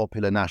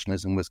popular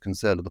nationalism was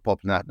concerned, or the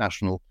popular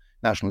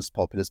nationalist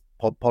populist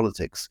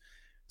politics.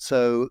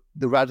 So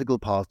the Radical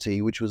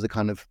Party, which was a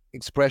kind of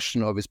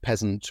expression of his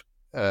peasant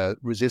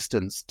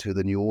resistance to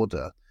the new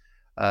order,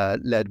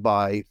 led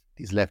by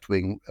these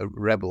left-wing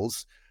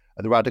rebels,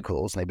 the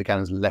radicals, and they began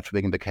as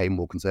left-wing and became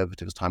more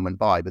conservative as time went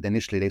by. But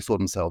initially, they saw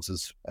themselves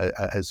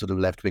as sort of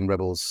left-wing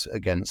rebels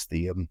against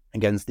the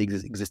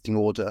existing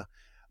order,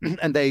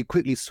 and they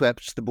quickly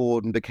swept the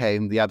board and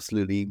became the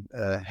absolutely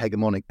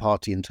hegemonic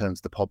party in terms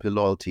of the popular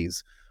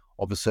loyalties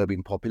of the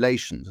Serbian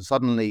population. So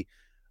suddenly,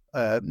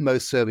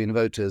 most Serbian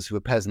voters who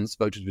were peasants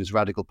voted for this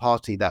Radical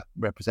Party that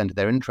represented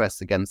their interests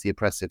against the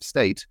oppressive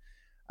state,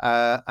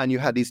 and you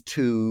had these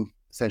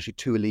essentially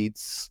two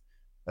elites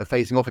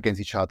facing off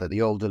against each other: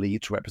 the old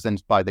elite,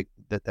 represented by the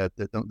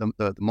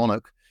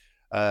monarch,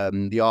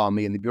 the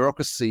army, and the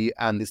bureaucracy,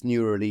 and this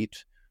newer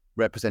elite,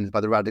 represented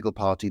by the Radical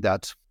Party,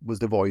 that was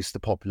the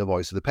popular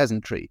voice of the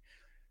peasantry.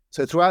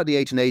 So throughout the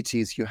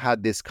 1880s, you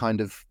had this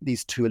kind of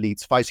these two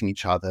elites fighting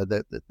each other.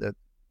 The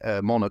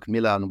monarch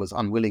Milan was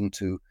unwilling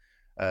to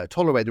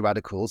tolerate the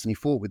radicals, and he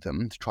fought with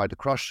them to try to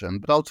crush them.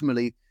 But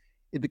ultimately,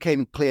 it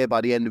became clear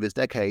by the end of his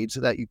decade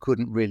that you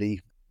couldn't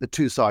really. The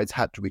two sides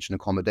had to reach an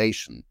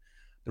accommodation.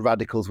 The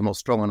radicals were not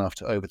strong enough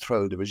to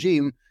overthrow the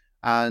regime,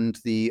 and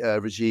the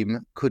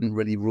regime couldn't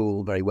really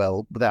rule very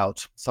well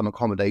without some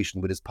accommodation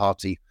with his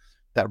party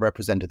that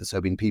represented the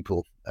Serbian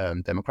people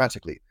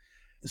democratically.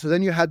 So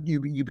then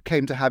you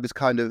came to have this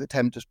kind of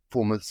attempt to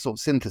form a sort of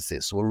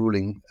synthesis, or a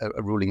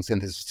ruling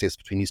synthesis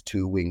between these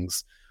two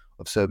wings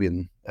of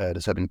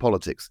the Serbian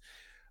politics.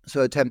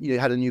 So you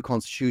had a new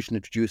constitution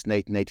introduced in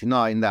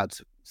 1889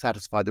 that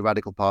satisfied the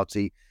Radical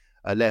Party,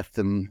 left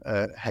them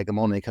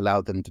hegemonic,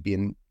 allowed them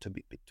to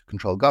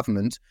control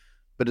government,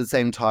 but at the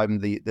same time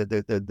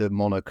the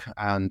monarch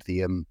and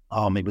the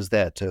army was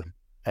there to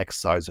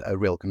exercise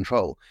real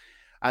control.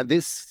 And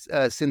this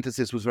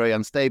synthesis was very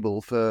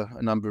unstable for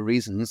a number of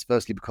reasons.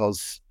 Firstly,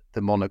 because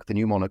the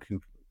new monarch,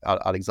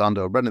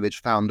 Alexander Obrenović,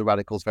 found the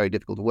radicals very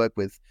difficult to work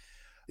with.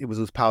 It was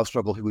this power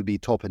struggle who would be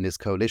top in this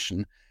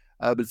coalition.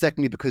 But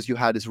secondly, because you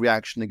had this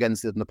reaction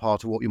against it on the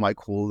part of what you might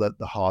call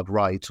the hard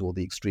right or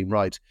the extreme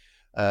right,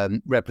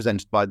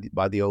 represented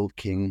by the old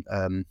king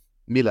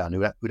Milan,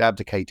 who'd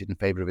abdicated in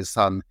favor of his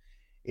son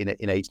in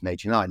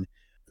 1889.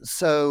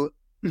 So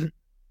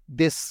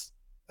this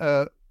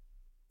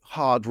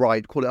hard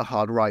right, call it a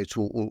hard right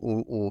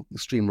or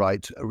extreme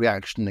right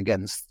reaction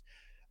against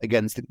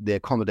the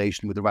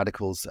accommodation with the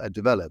radicals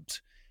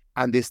developed,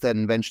 and this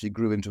then eventually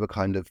grew into a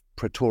kind of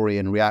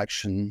Praetorian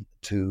reaction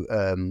to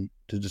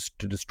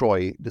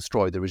destroy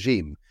the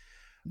regime.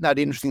 Now,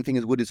 the interesting thing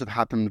is, would this have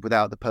happened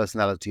without the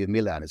personality of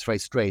Milan? It's a very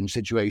strange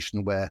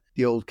situation where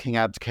the old king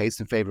abdicates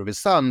in favor of his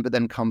son, but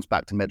then comes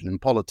back to meddle in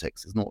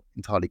politics. It's not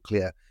entirely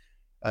clear.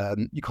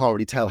 You can't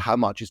really tell how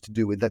much is to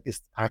do with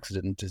this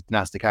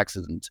dynastic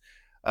accident.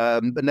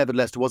 But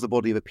nevertheless, there was a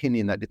body of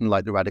opinion that didn't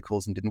like the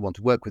radicals and didn't want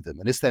to work with them.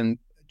 And this then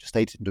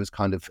stated into this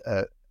kind of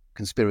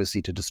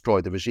conspiracy to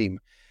destroy the regime.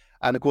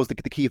 And of course, the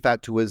key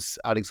factor was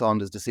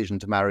Alexander's decision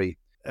to marry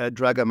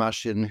Draga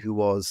Mašin, who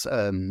was,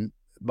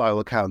 by all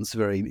accounts, a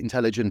very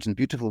intelligent and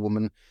beautiful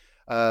woman,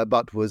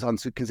 but was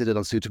considered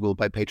unsuitable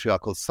by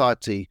patriarchal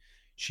society.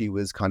 She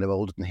was kind of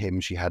older than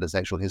him. She had a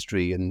sexual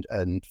history and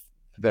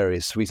for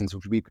various reasons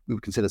which we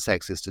would consider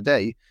sexist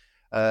today.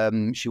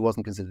 She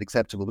wasn't considered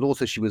acceptable, but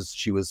also she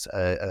was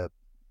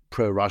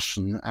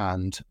pro-Russian,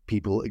 and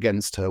people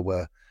against her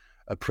were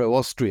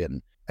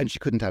pro-Austrian, and she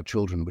couldn't have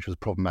children, which was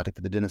problematic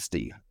for the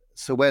dynasty.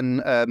 So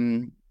when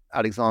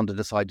Alexander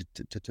decided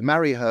to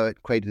marry her,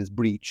 it created this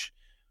breach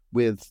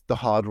with the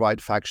hard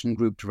right faction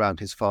grouped around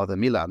his father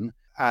Milan,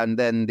 and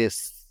then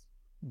this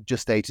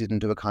gestated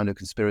into a kind of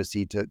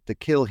conspiracy to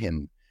kill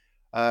him.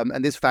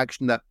 And this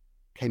faction that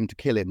came to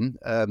kill him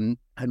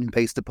had been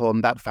based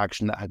upon that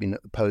faction that had been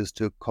opposed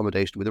to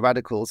accommodation with the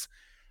radicals,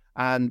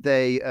 and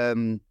they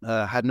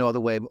had no other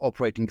way of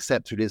operating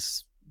except through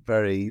this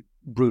very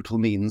brutal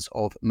means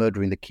of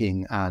murdering the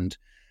king and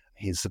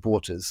his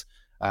supporters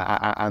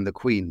and the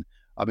queen.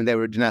 I mean, they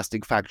were a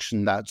dynastic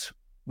faction that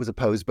was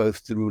opposed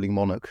both to the ruling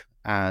monarch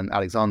and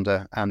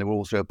Alexander, and they were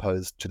also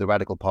opposed to the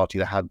Radical Party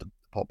that had the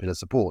popular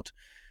support.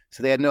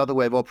 So they had no other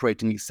way of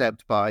operating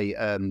except by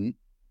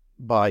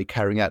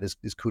carrying out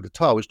this coup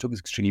d'etat, which took this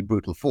extremely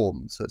brutal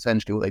form. So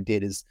essentially what they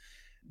did is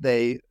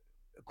they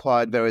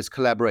acquired various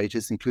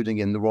collaborators, including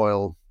in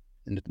the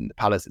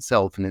palace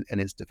itself and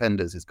its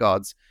defenders, its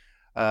guards,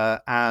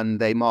 and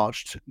they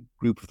marched, a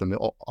group of them,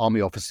 army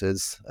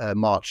officers,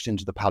 marched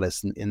into the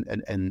palace in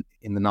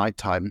the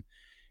nighttime,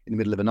 in the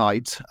middle of the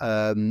night.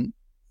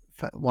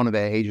 One of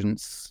their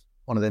agents,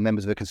 one of their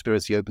members of a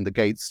conspiracy, opened the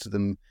gates to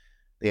them.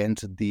 They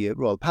entered the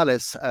royal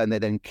palace, and they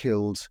then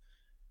killed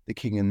the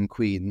king and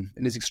queen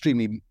in this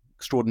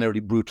extraordinarily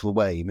brutal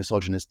way,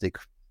 misogynistic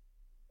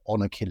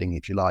honor killing,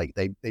 if you like.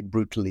 They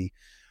brutally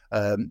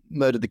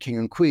murdered the king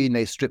and queen.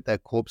 They stripped their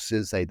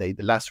corpses. They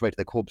lacerated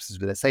their corpses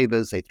with their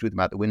sabers. They threw them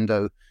out the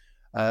window.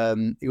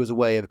 It was a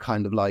way of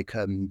kind of like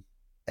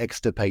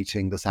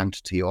extirpating the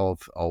sanctity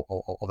of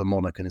the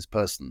monarch and his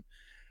person.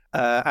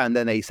 And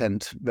then they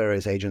sent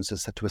various agents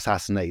to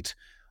assassinate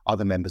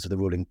other members of the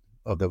ruling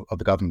of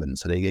the government.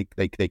 So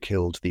they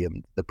killed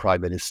the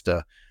prime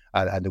minister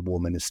and the war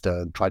minister,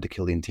 and tried to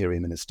kill the interior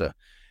minister,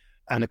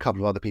 and a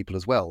couple of other people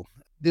as well.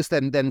 This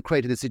then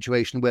created a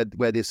situation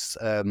where this,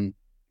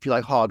 if you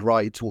like, hard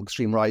right or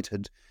extreme right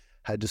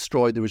had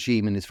destroyed the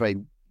regime in this very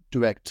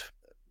direct,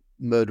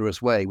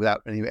 murderous way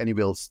without any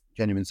real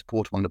genuine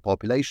support among the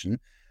population.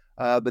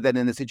 But then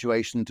in the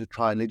situation to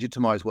try and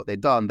legitimize what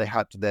they'd done,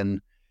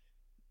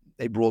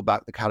 they brought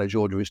back the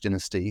Karađorđević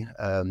dynasty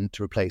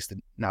to replace the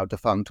now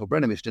defunct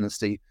Obrenović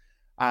dynasty,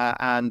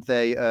 and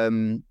they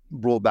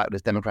brought back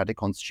this democratic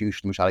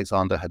constitution which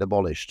Alexander had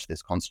abolished,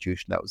 this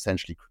constitution that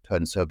essentially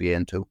turned Serbia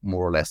into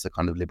more or less a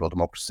kind of liberal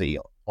democracy,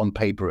 on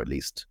paper at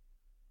least.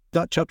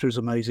 That chapter is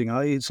amazing.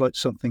 It's like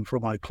something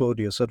from I,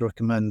 Claudius. I'd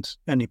recommend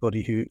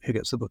anybody who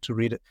gets the book to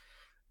read it.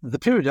 The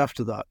period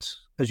after that,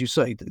 as you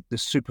say, the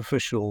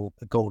superficial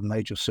golden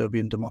age of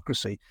Serbian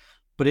democracy,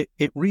 but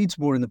it reads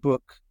more in the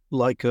book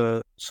like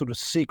a sort of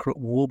secret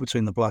war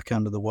between the Black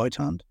Hand and the White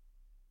Hand.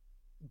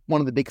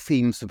 One of the big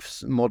themes of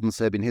modern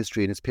Serbian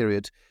history in this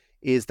period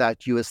is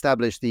that you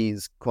establish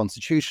these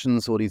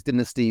constitutions or these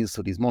dynasties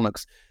or these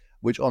monarchs,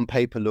 which on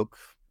paper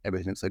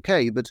everything looks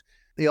okay, but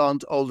they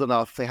aren't old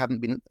enough, they haven't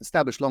been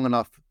established long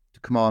enough to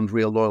command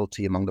real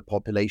loyalty among the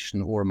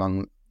population or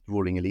among the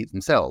ruling elite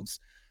themselves.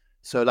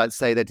 So let's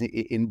say that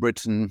in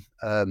Britain,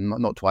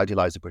 not to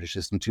idealize the British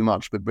system too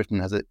much, but Britain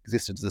has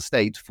existed as a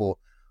state for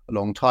a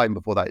long time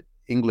before that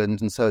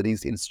England. And so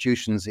these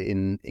institutions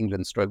in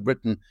England /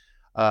 Britain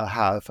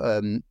have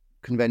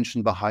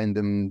convention behind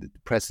them,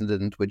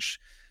 precedent, which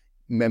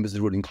members of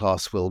the ruling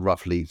class will,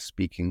 roughly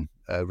speaking,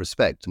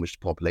 respect and which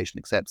the population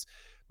accepts.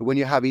 But when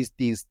you have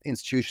these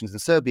institutions in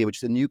Serbia, which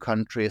is a new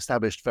country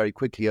established very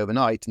quickly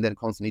overnight and then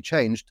constantly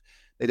changed,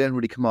 they don't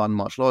really command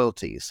much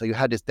loyalty. So you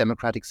had this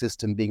democratic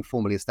system being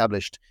formally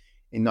established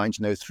in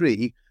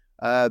 1903,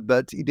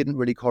 but it didn't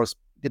really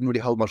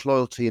hold much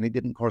loyalty, and it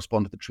didn't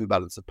correspond to the true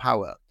balance of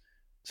power.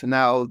 So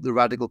now the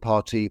Radical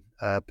Party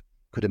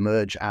could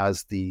emerge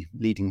as the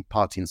leading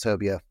party in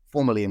Serbia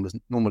formally, and was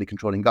normally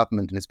controlling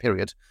government in this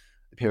period,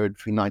 the period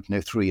between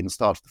 1903 and the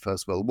start of the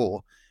First World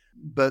War.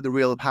 But the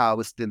real power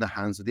was still in the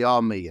hands of the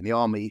army, and the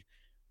army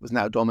was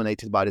now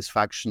dominated by this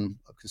faction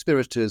of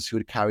conspirators who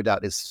had carried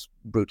out this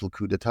brutal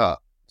coup d'etat.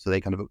 So they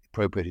kind of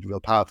appropriated real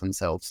power for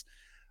themselves.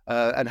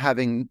 And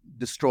having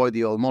destroyed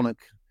the old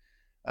monarch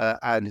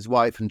and his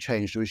wife and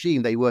changed the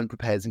regime, they weren't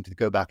prepared to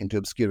go back into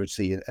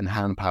obscurity and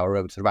hand power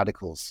over to the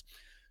radicals.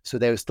 So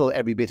they were still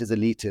every bit as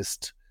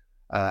elitist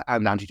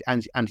and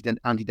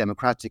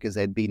anti-democratic as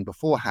they'd been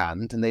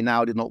beforehand, and they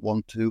now did not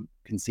want to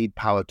concede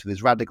power to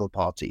this radical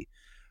party,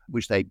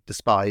 which they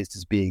despised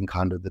as being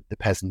kind of the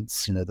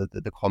peasants,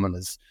 the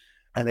commoners,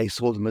 and they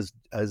saw them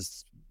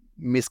as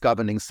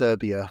misgoverning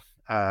Serbia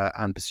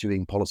and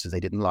pursuing policies they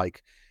didn't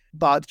like.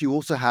 But you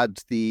also had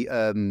the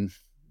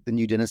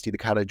new dynasty, the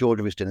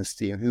Karađorđević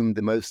dynasty, in whom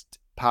the most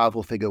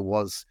powerful figure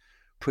was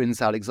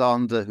Prince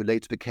Alexander, who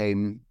later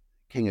became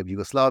king of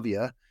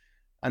Yugoslavia.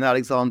 And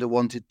Alexander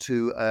wanted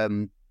to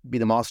be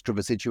the master of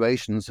a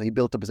situation, so he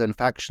built up his own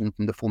faction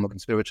from the former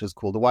conspirators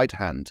called the White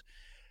Hand.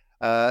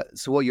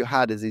 So what you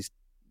had is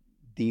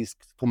these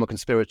former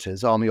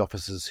conspirators, army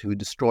officers who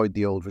destroyed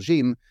the old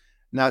regime,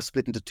 now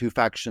split into two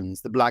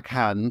factions: the Black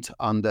Hand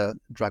under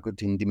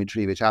Dragutin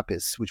Dimitrijević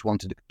Apis, which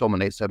wanted to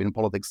dominate Serbian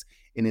politics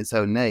in its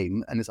own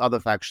name, and this other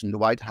faction, the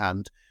White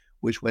Hand,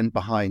 which went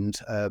behind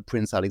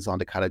Prince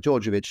Alexander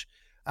Karađorđević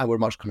and were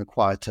much kind of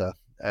quieter,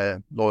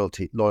 loyal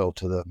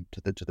to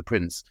the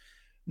prince.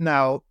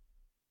 Now,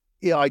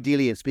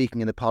 ideally, and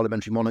speaking in a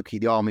parliamentary monarchy,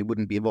 the army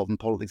wouldn't be involved in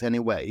politics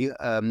anyway,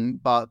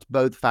 but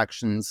both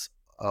factions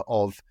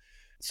of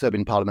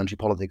Serbian parliamentary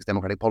politics,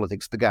 democratic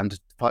politics, began to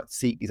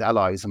seek these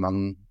allies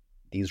among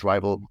these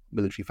rival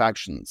military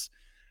factions.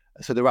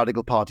 So the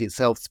Radical Party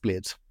itself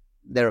split.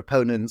 Their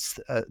opponents,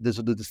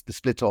 the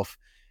split off,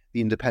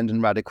 the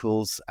independent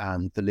radicals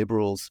and the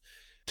liberals,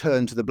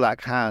 turned to the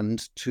Black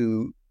Hand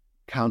to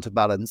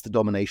counterbalance the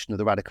domination of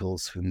the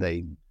radicals whom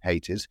they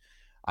hated.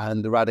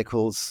 And the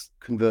radicals,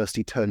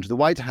 conversely, turned to the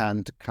White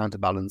Hand to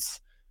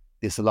counterbalance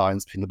this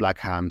alliance between the Black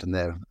Hand and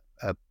their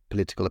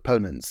political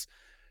opponents.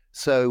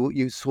 So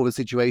you saw a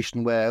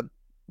situation where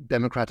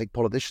democratic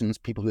politicians,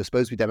 people who were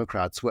supposed to be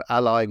Democrats, were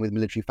allying with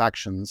military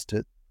factions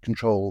to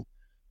control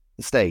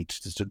the state,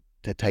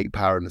 to take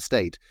power in the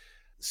state.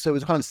 So it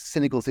was a kind of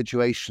cynical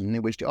situation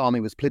in which the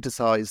army was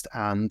politicized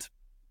and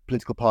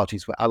political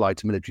parties were allied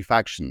to military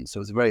factions. So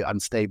it was a very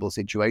unstable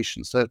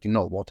situation, certainly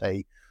not what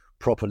a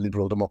proper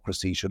liberal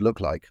democracy should look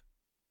like.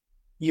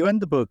 You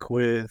end the book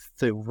with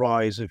the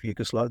rise of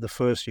Yugoslavia, the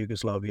first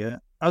Yugoslavia.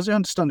 As I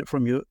understand it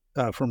from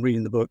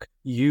reading the book,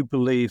 you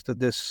believe that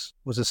this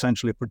was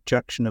essentially a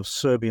projection of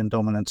Serbian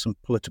dominance and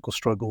political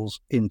struggles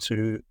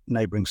into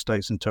neighbouring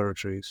states and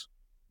territories.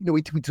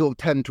 we sort of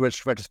tend to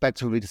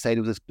retrospectively to say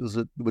there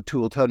were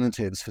two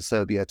alternatives for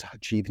Serbia to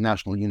achieve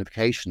national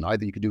unification.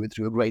 Either you could do it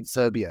through a great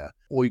Serbia,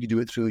 or you could do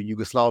it through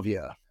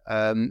Yugoslavia.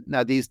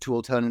 Now, these two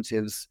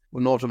alternatives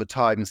were not at a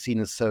time seen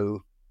as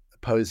so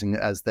opposing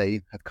as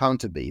they have come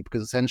to be,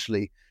 because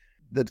essentially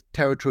the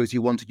territories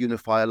you want to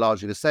unify are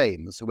largely the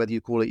same. So whether you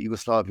call it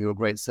Yugoslavia or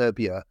Great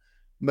Serbia,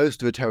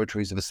 most of the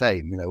territories are the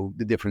same.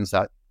 The difference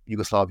that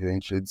Yugoslavia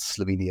includes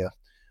Slovenia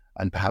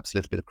and perhaps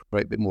a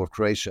bit more of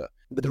Croatia.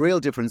 But the real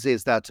difference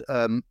is that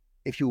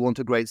if you want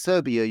a Great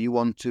Serbia, you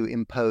want to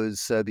impose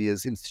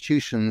Serbia's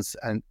institutions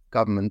and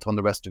government on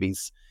the rest of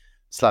these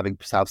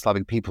South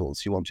Slavic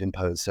peoples. You want to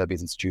impose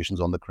Serbia's institutions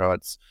on the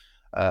Croats,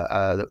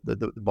 the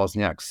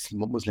Bosniaks,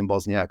 Muslim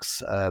Bosniaks,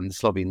 the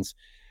Slovenes,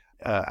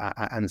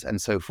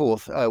 and so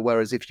forth.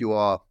 Whereas if you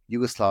are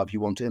Yugoslav, you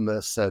want to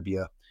immerse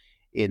Serbia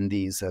in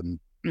these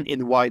in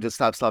the wider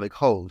Slavic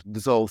whole,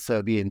 dissolve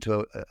Serbia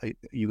into a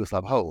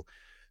Yugoslav whole.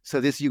 So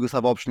this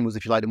Yugoslav option was,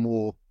 if you like, a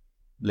more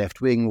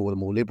left-wing or the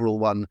more liberal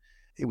one.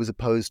 It was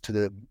opposed to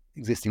the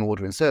existing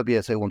order in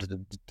Serbia, so it wanted to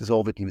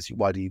dissolve it in this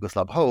wider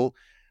Yugoslav whole.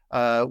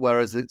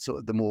 Whereas it's sort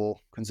of the more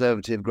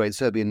conservative Great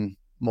Serbian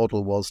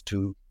model was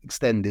to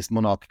extend this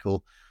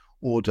monarchical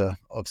order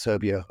of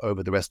Serbia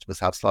over the rest of the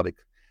South Slavic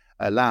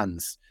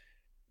lands.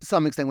 To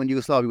some extent, when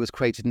Yugoslavia was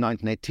created in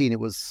 1918, it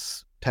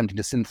was attempting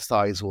to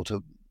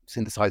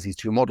synthesize these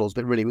two models,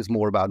 but really it was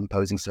more about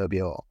imposing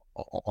Serbia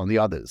on the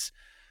others.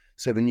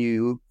 So the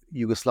new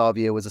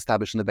Yugoslavia was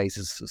established on the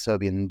basis of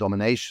Serbian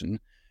domination.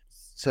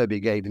 Serbia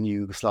gave the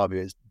new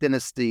Yugoslavia its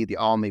dynasty. The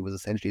army was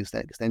essentially an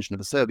extension of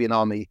the Serbian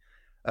army.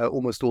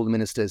 Almost all the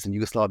ministers in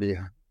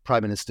Yugoslavia,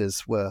 prime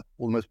ministers were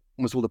almost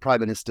all the prime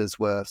ministers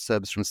were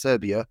Serbs from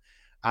Serbia,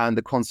 and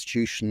the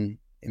constitution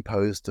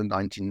imposed in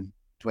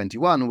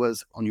 1921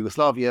 was on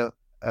Yugoslavia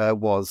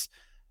was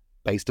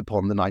based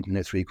upon the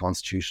 1903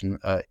 constitution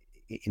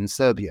in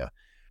Serbia.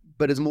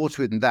 But there's more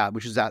to it than that,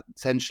 which is that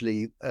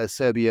essentially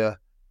Serbia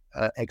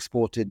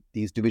exported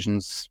these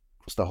divisions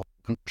across the whole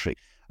country,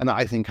 and that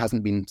I think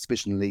hasn't been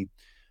sufficiently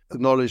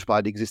acknowledged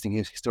by the existing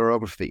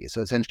historiography.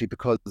 So essentially,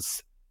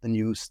 because the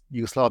new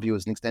Yugoslavia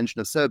was an extension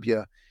of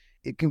Serbia,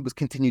 it was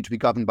continued to be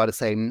governed by the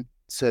same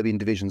Serbian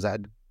divisions that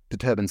had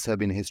determined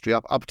Serbian history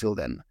up till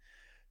then.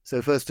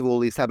 So first of all,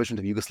 the establishment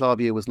of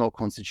Yugoslavia was not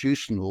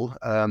constitutional.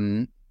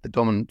 The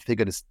dominant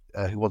figure,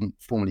 who wasn't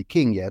formally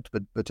king yet,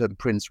 but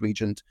Prince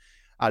Regent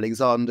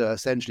Alexander,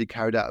 essentially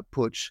carried out a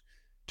putsch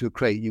to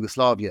create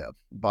Yugoslavia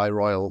by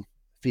royal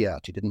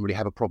fiat. He didn't really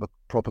have a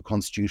proper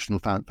constitutional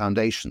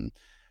foundation.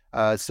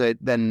 So it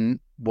then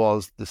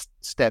was the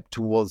step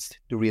towards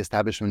the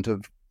re-establishment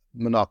of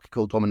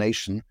monarchical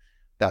domination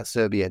that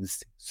Serbia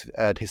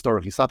had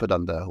historically suffered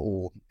under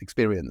or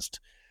experienced.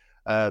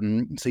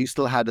 So you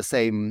still had the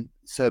same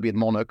Serbian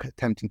monarch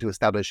attempting to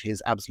establish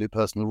his absolute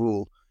personal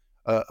rule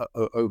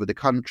over the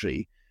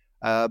country,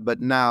 but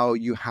now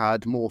you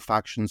had more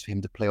factions for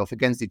him to play off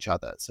against each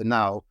other. So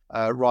now,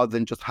 rather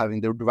than just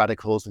having the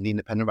radicals and the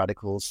independent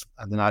radicals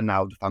and the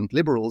now defunct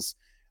liberals,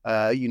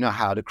 you now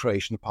had a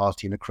Croatian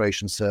party and a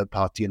Croatian Serb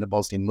party and a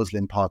Bosnian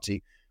Muslim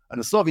party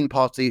and a Slovene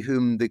party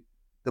whom the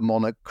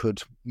monarch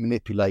could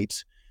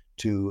manipulate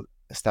to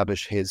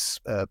establish his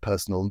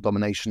personal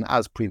domination,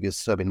 as previous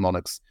Serbian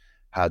monarchs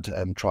had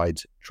tried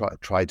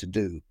to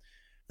do.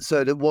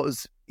 So what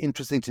was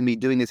interesting to me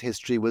doing this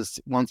history was,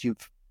 once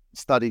you've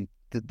studied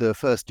the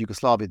first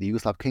Yugoslavia, the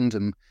Yugoslav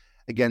kingdom,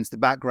 against the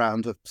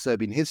background of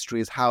Serbian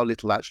history, is how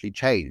little actually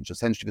changed.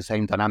 Essentially the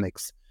same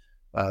dynamics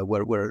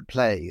were at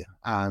play.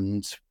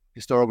 And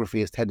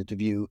historiography has tended to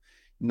view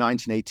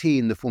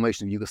 1918, the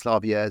formation of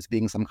Yugoslavia, as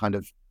being some kind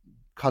of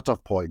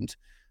cutoff point,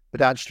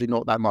 but actually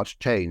not that much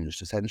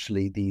changed.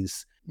 Essentially,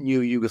 these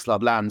new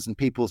Yugoslav lands and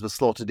peoples were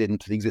slotted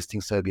into the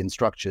existing Serbian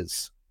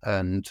structures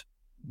and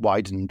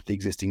widened the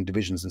existing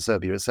divisions in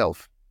Serbia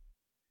itself.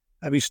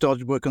 Have you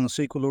started work on the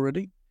sequel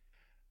already?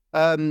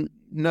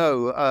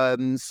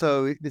 No.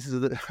 So this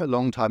is a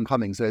long time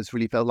coming. So it's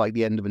really felt like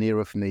the end of an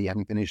era for me,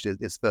 having finished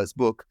this first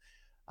book.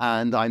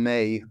 And I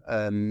may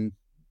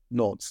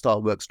not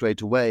start work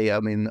straight away. I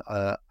mean,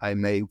 I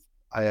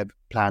have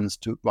plans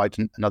to write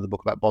another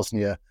book about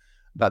Bosnia,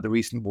 about the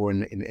recent war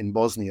in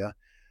Bosnia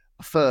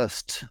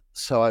first.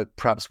 So I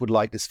perhaps would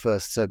like this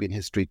first Serbian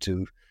history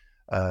to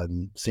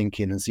sink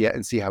in and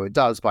see how it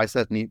does. But I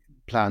certainly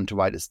plan to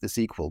write the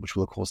sequel, which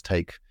will of course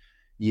take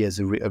years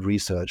of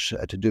research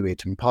to do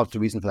it. And part of the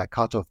reason for that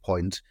cutoff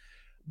point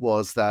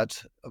was that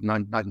of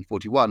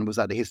 1941 was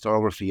that the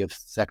historiography of the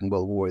Second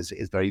World War is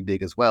very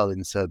big as well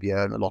in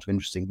Serbia, and a lot of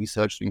interesting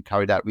research has been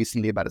carried out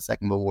recently about the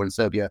Second World War in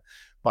Serbia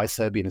by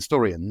Serbian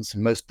historians.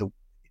 And most of the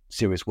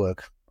serious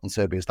work on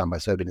Serbia is done by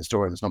Serbian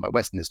historians, not by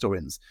Western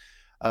historians.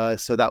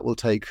 So that will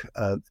take,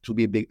 it will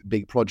be a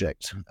big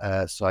project.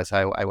 So I say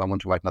I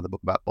want to write another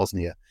book about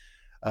Bosnia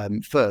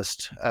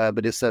first,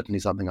 but it's certainly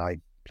something I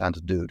plan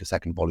to do, the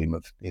second volume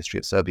of the history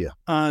of Serbia.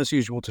 As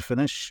usual, to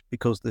finish,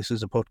 because this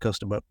is a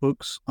podcast about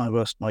books, I've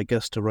asked my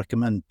guests to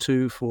recommend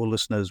two for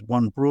listeners,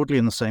 one broadly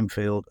in the same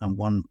field and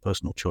one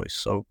personal choice.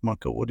 So,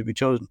 Marko, what have you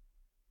chosen?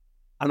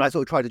 And I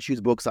sort of try to choose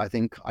books I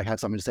think I have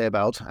something to say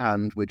about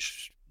and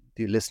which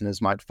the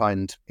listeners might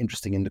find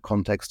interesting in the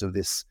context of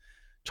this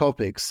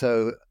topic.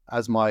 So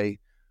as my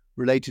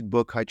related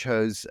book, I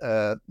chose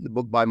the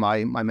book by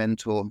my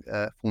mentor,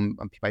 from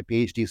my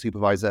PhD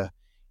supervisor,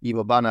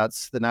 Ivo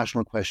Banac, The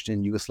National Question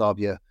in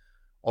Yugoslavia,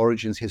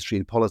 Origins, History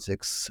and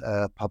Politics,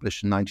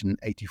 published in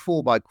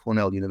 1984 by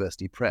Cornell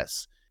University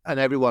Press. And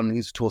everyone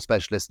who's a taught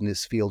specialist in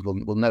this field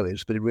will know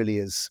it, but it really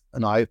is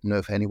an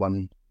eye-opener for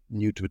anyone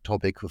new to the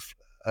topic of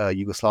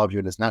Yugoslavia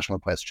and its national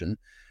question.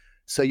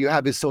 So you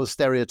have this sort of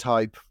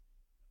stereotype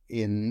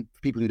in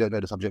people who don't know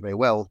the subject very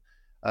well,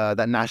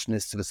 that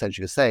nationalists are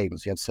essentially the same.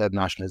 So you have Serb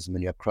nationalism,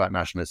 and you have Croat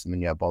nationalism,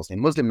 and you have Bosnian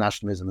Muslim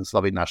nationalism, and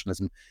Slavic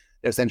nationalism.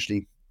 They're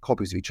essentially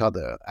copies of each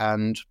other.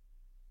 And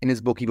in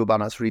his book, Ivo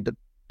Banac really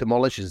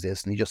demolishes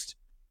this, and he just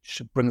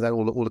brings out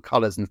all the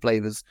colours and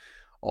flavours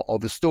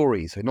of the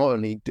story. So not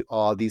only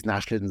are these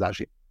nationalisms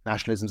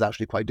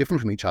actually quite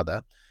different from each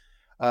other,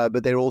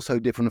 but they're also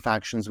different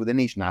factions within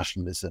each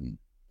nationalism.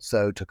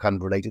 So to kind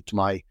of relate it to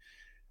my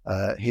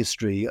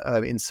history,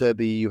 in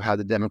Serbia, you had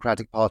the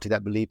Democratic Party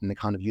that believed in the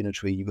kind of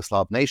unitary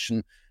Yugoslav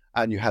nation,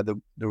 and you had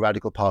the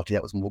Radical Party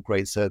that was more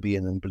Great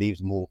Serbian and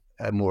believed more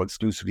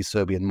exclusively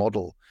Serbian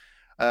model.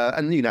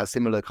 And you know,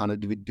 similar kind of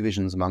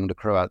divisions among the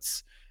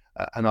Croats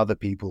and other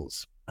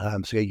peoples.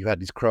 So you had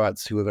these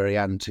Croats who were very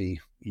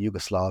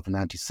anti-Yugoslav and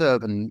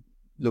anti-Serb and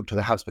looked to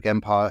the Habsburg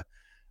Empire,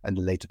 and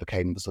later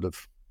became sort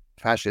of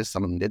fascist,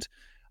 some of them did,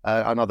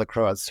 and other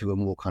Croats who were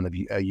more kind of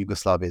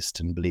Yugoslavist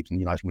and believed in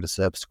uniting with the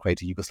Serbs to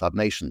create a Yugoslav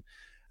nation.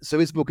 So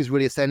his book is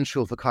really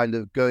essential for kind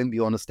of going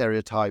beyond the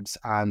stereotypes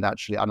and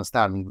actually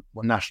understanding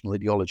what national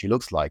ideology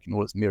looks like in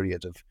all its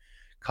myriad of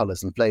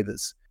colours and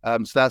flavours.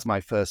 So that's my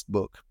first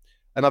book.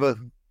 Another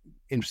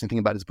interesting thing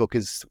about his book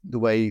is the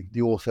way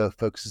the author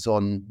focuses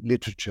on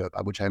literature,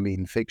 by which I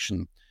mean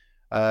fiction.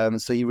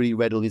 So he really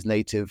read all these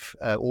native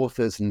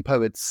authors and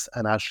poets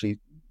and actually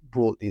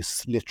brought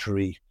this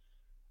literary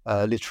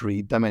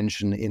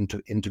dimension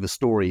into the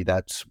story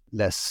that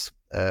less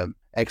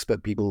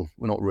expert people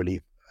were not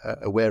really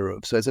aware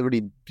of. So it's a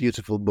really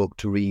beautiful book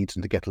to read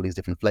and to get all these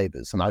different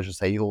flavors. And I should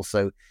say he looks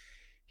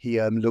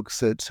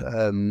at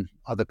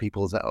other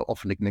peoples that are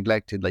often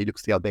neglected. Like he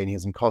looks at the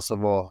Albanians in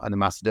Kosovo and the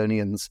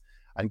Macedonians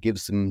and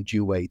gives them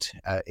due weight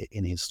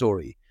in his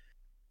story.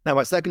 Now,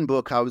 my second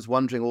book, I was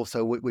wondering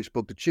also which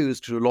book to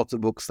choose. There are lots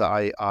of books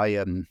that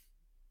I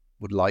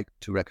would like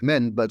to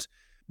recommend, but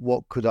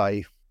what could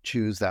I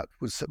choose that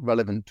was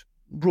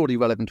broadly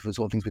relevant to the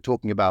sort of things we're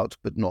talking about,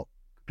 but not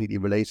completely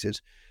related?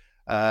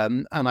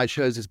 And I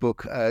chose this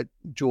book,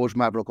 George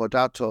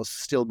Mavrocordatos'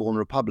 Stillborn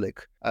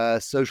Republic,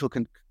 Social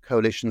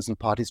Coalitions and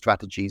Party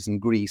Strategies in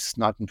Greece,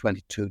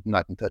 1922 to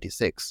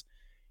 1936.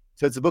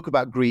 So it's a book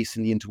about Greece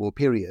in the interwar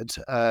period.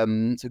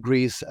 So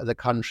Greece as a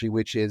country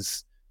which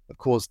is, of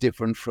course,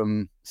 different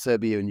from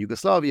Serbia and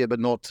Yugoslavia, but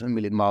not a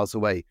million miles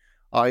away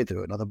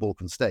either, another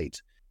Balkan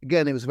state.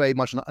 Again, it was very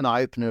much an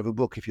eye-opener of a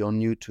book if you're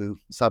new to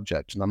the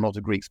subject, and I'm not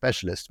a Greek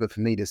specialist, but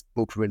for me, this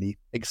book really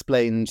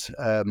explained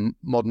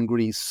modern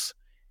Greece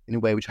in a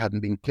way which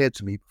hadn't been clear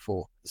to me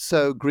before.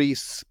 So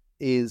Greece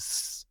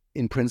is,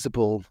 in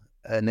principle,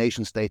 a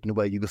nation-state in a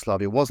way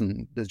Yugoslavia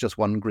wasn't. There's just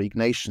one Greek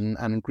nation,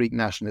 and Greek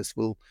nationalists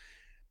will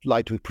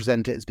like to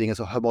present it as being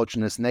a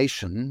homogenous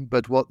nation.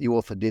 But what the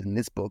author did in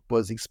this book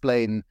was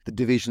explain the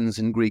divisions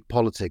in Greek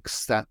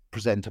politics that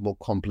present a more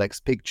complex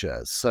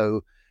picture.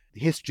 So the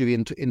history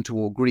of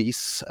interwar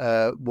Greece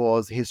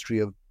was a history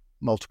of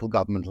multiple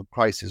governmental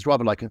crises,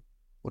 rather like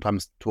what I'm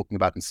talking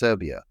about in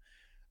Serbia.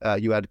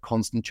 You had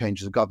constant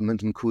changes of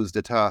government and coups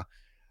d'etat.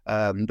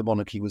 The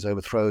monarchy was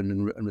overthrown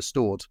and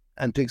restored.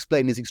 And to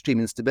explain his extreme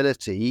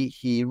instability,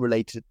 he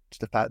related to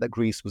the fact that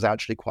Greece was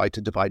actually quite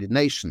a divided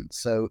nation.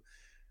 So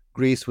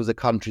Greece was a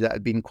country that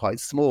had been quite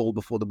small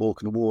before the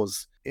Balkan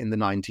Wars in the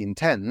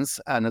 1910s.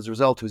 And as a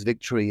result of his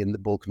victory in the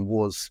Balkan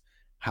Wars,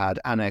 had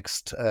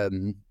annexed a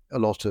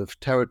lot of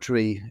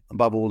territory,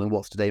 above all in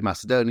what's today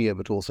Macedonia,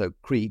 but also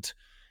Crete,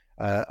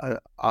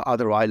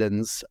 other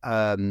islands,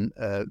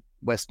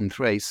 Western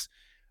Thrace,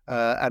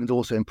 and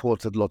also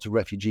imported a lot of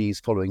refugees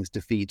following his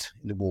defeat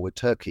in the war with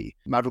Turkey.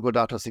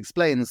 Mavrocordatos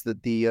explains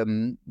that the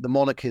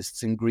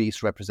monarchists in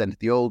Greece represented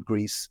the old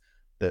Greece,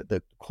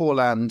 the core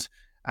land,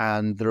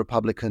 and the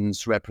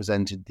Republicans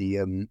represented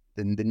the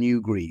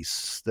new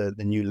Greece,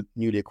 the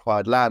newly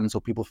acquired lands,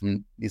 or people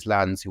from these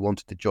lands who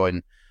wanted to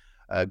join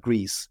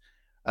Greece.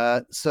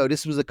 So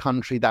this was a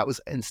country that was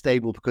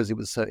unstable because it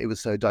was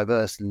so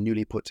diverse and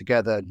newly put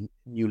together,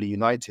 newly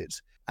united.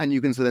 And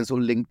you can then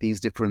sort of link these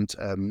different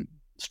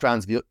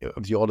strands of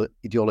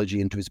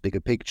ideology into its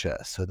bigger picture.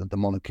 So that the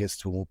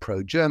monarchists were more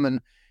pro-German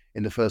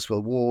in the First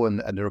World War,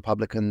 and the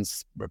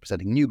Republicans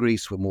representing New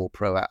Greece were more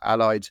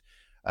pro-Allied.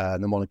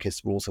 The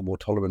monarchists were also more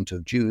tolerant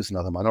of Jews and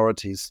other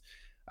minorities,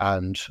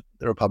 and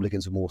the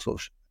Republicans were more sort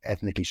of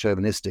ethnically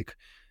chauvinistic.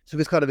 So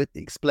this kind of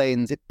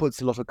it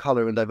puts a lot of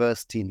colour and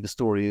diversity into the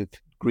story of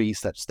Greece,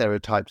 that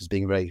stereotyped as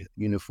being a very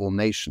uniform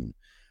nation.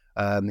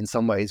 In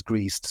some ways,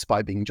 Greece,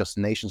 despite being just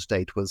a nation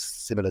state, was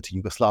similar to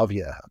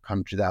Yugoslavia, a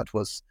country that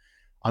was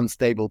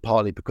unstable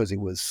partly because it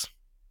was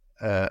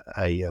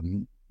a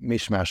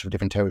mishmash of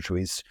different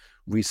territories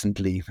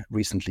recently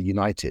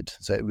united.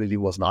 So it really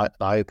was an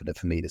eye-opener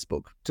for me, this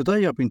book.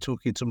 Today I've been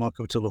talking to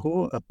Marko Attila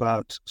Hoare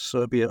about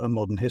Serbia and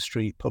Modern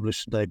History,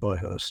 published today by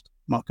Hearst.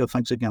 Marko,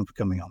 thanks again for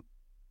coming on.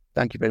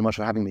 Thank you very much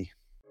for having me.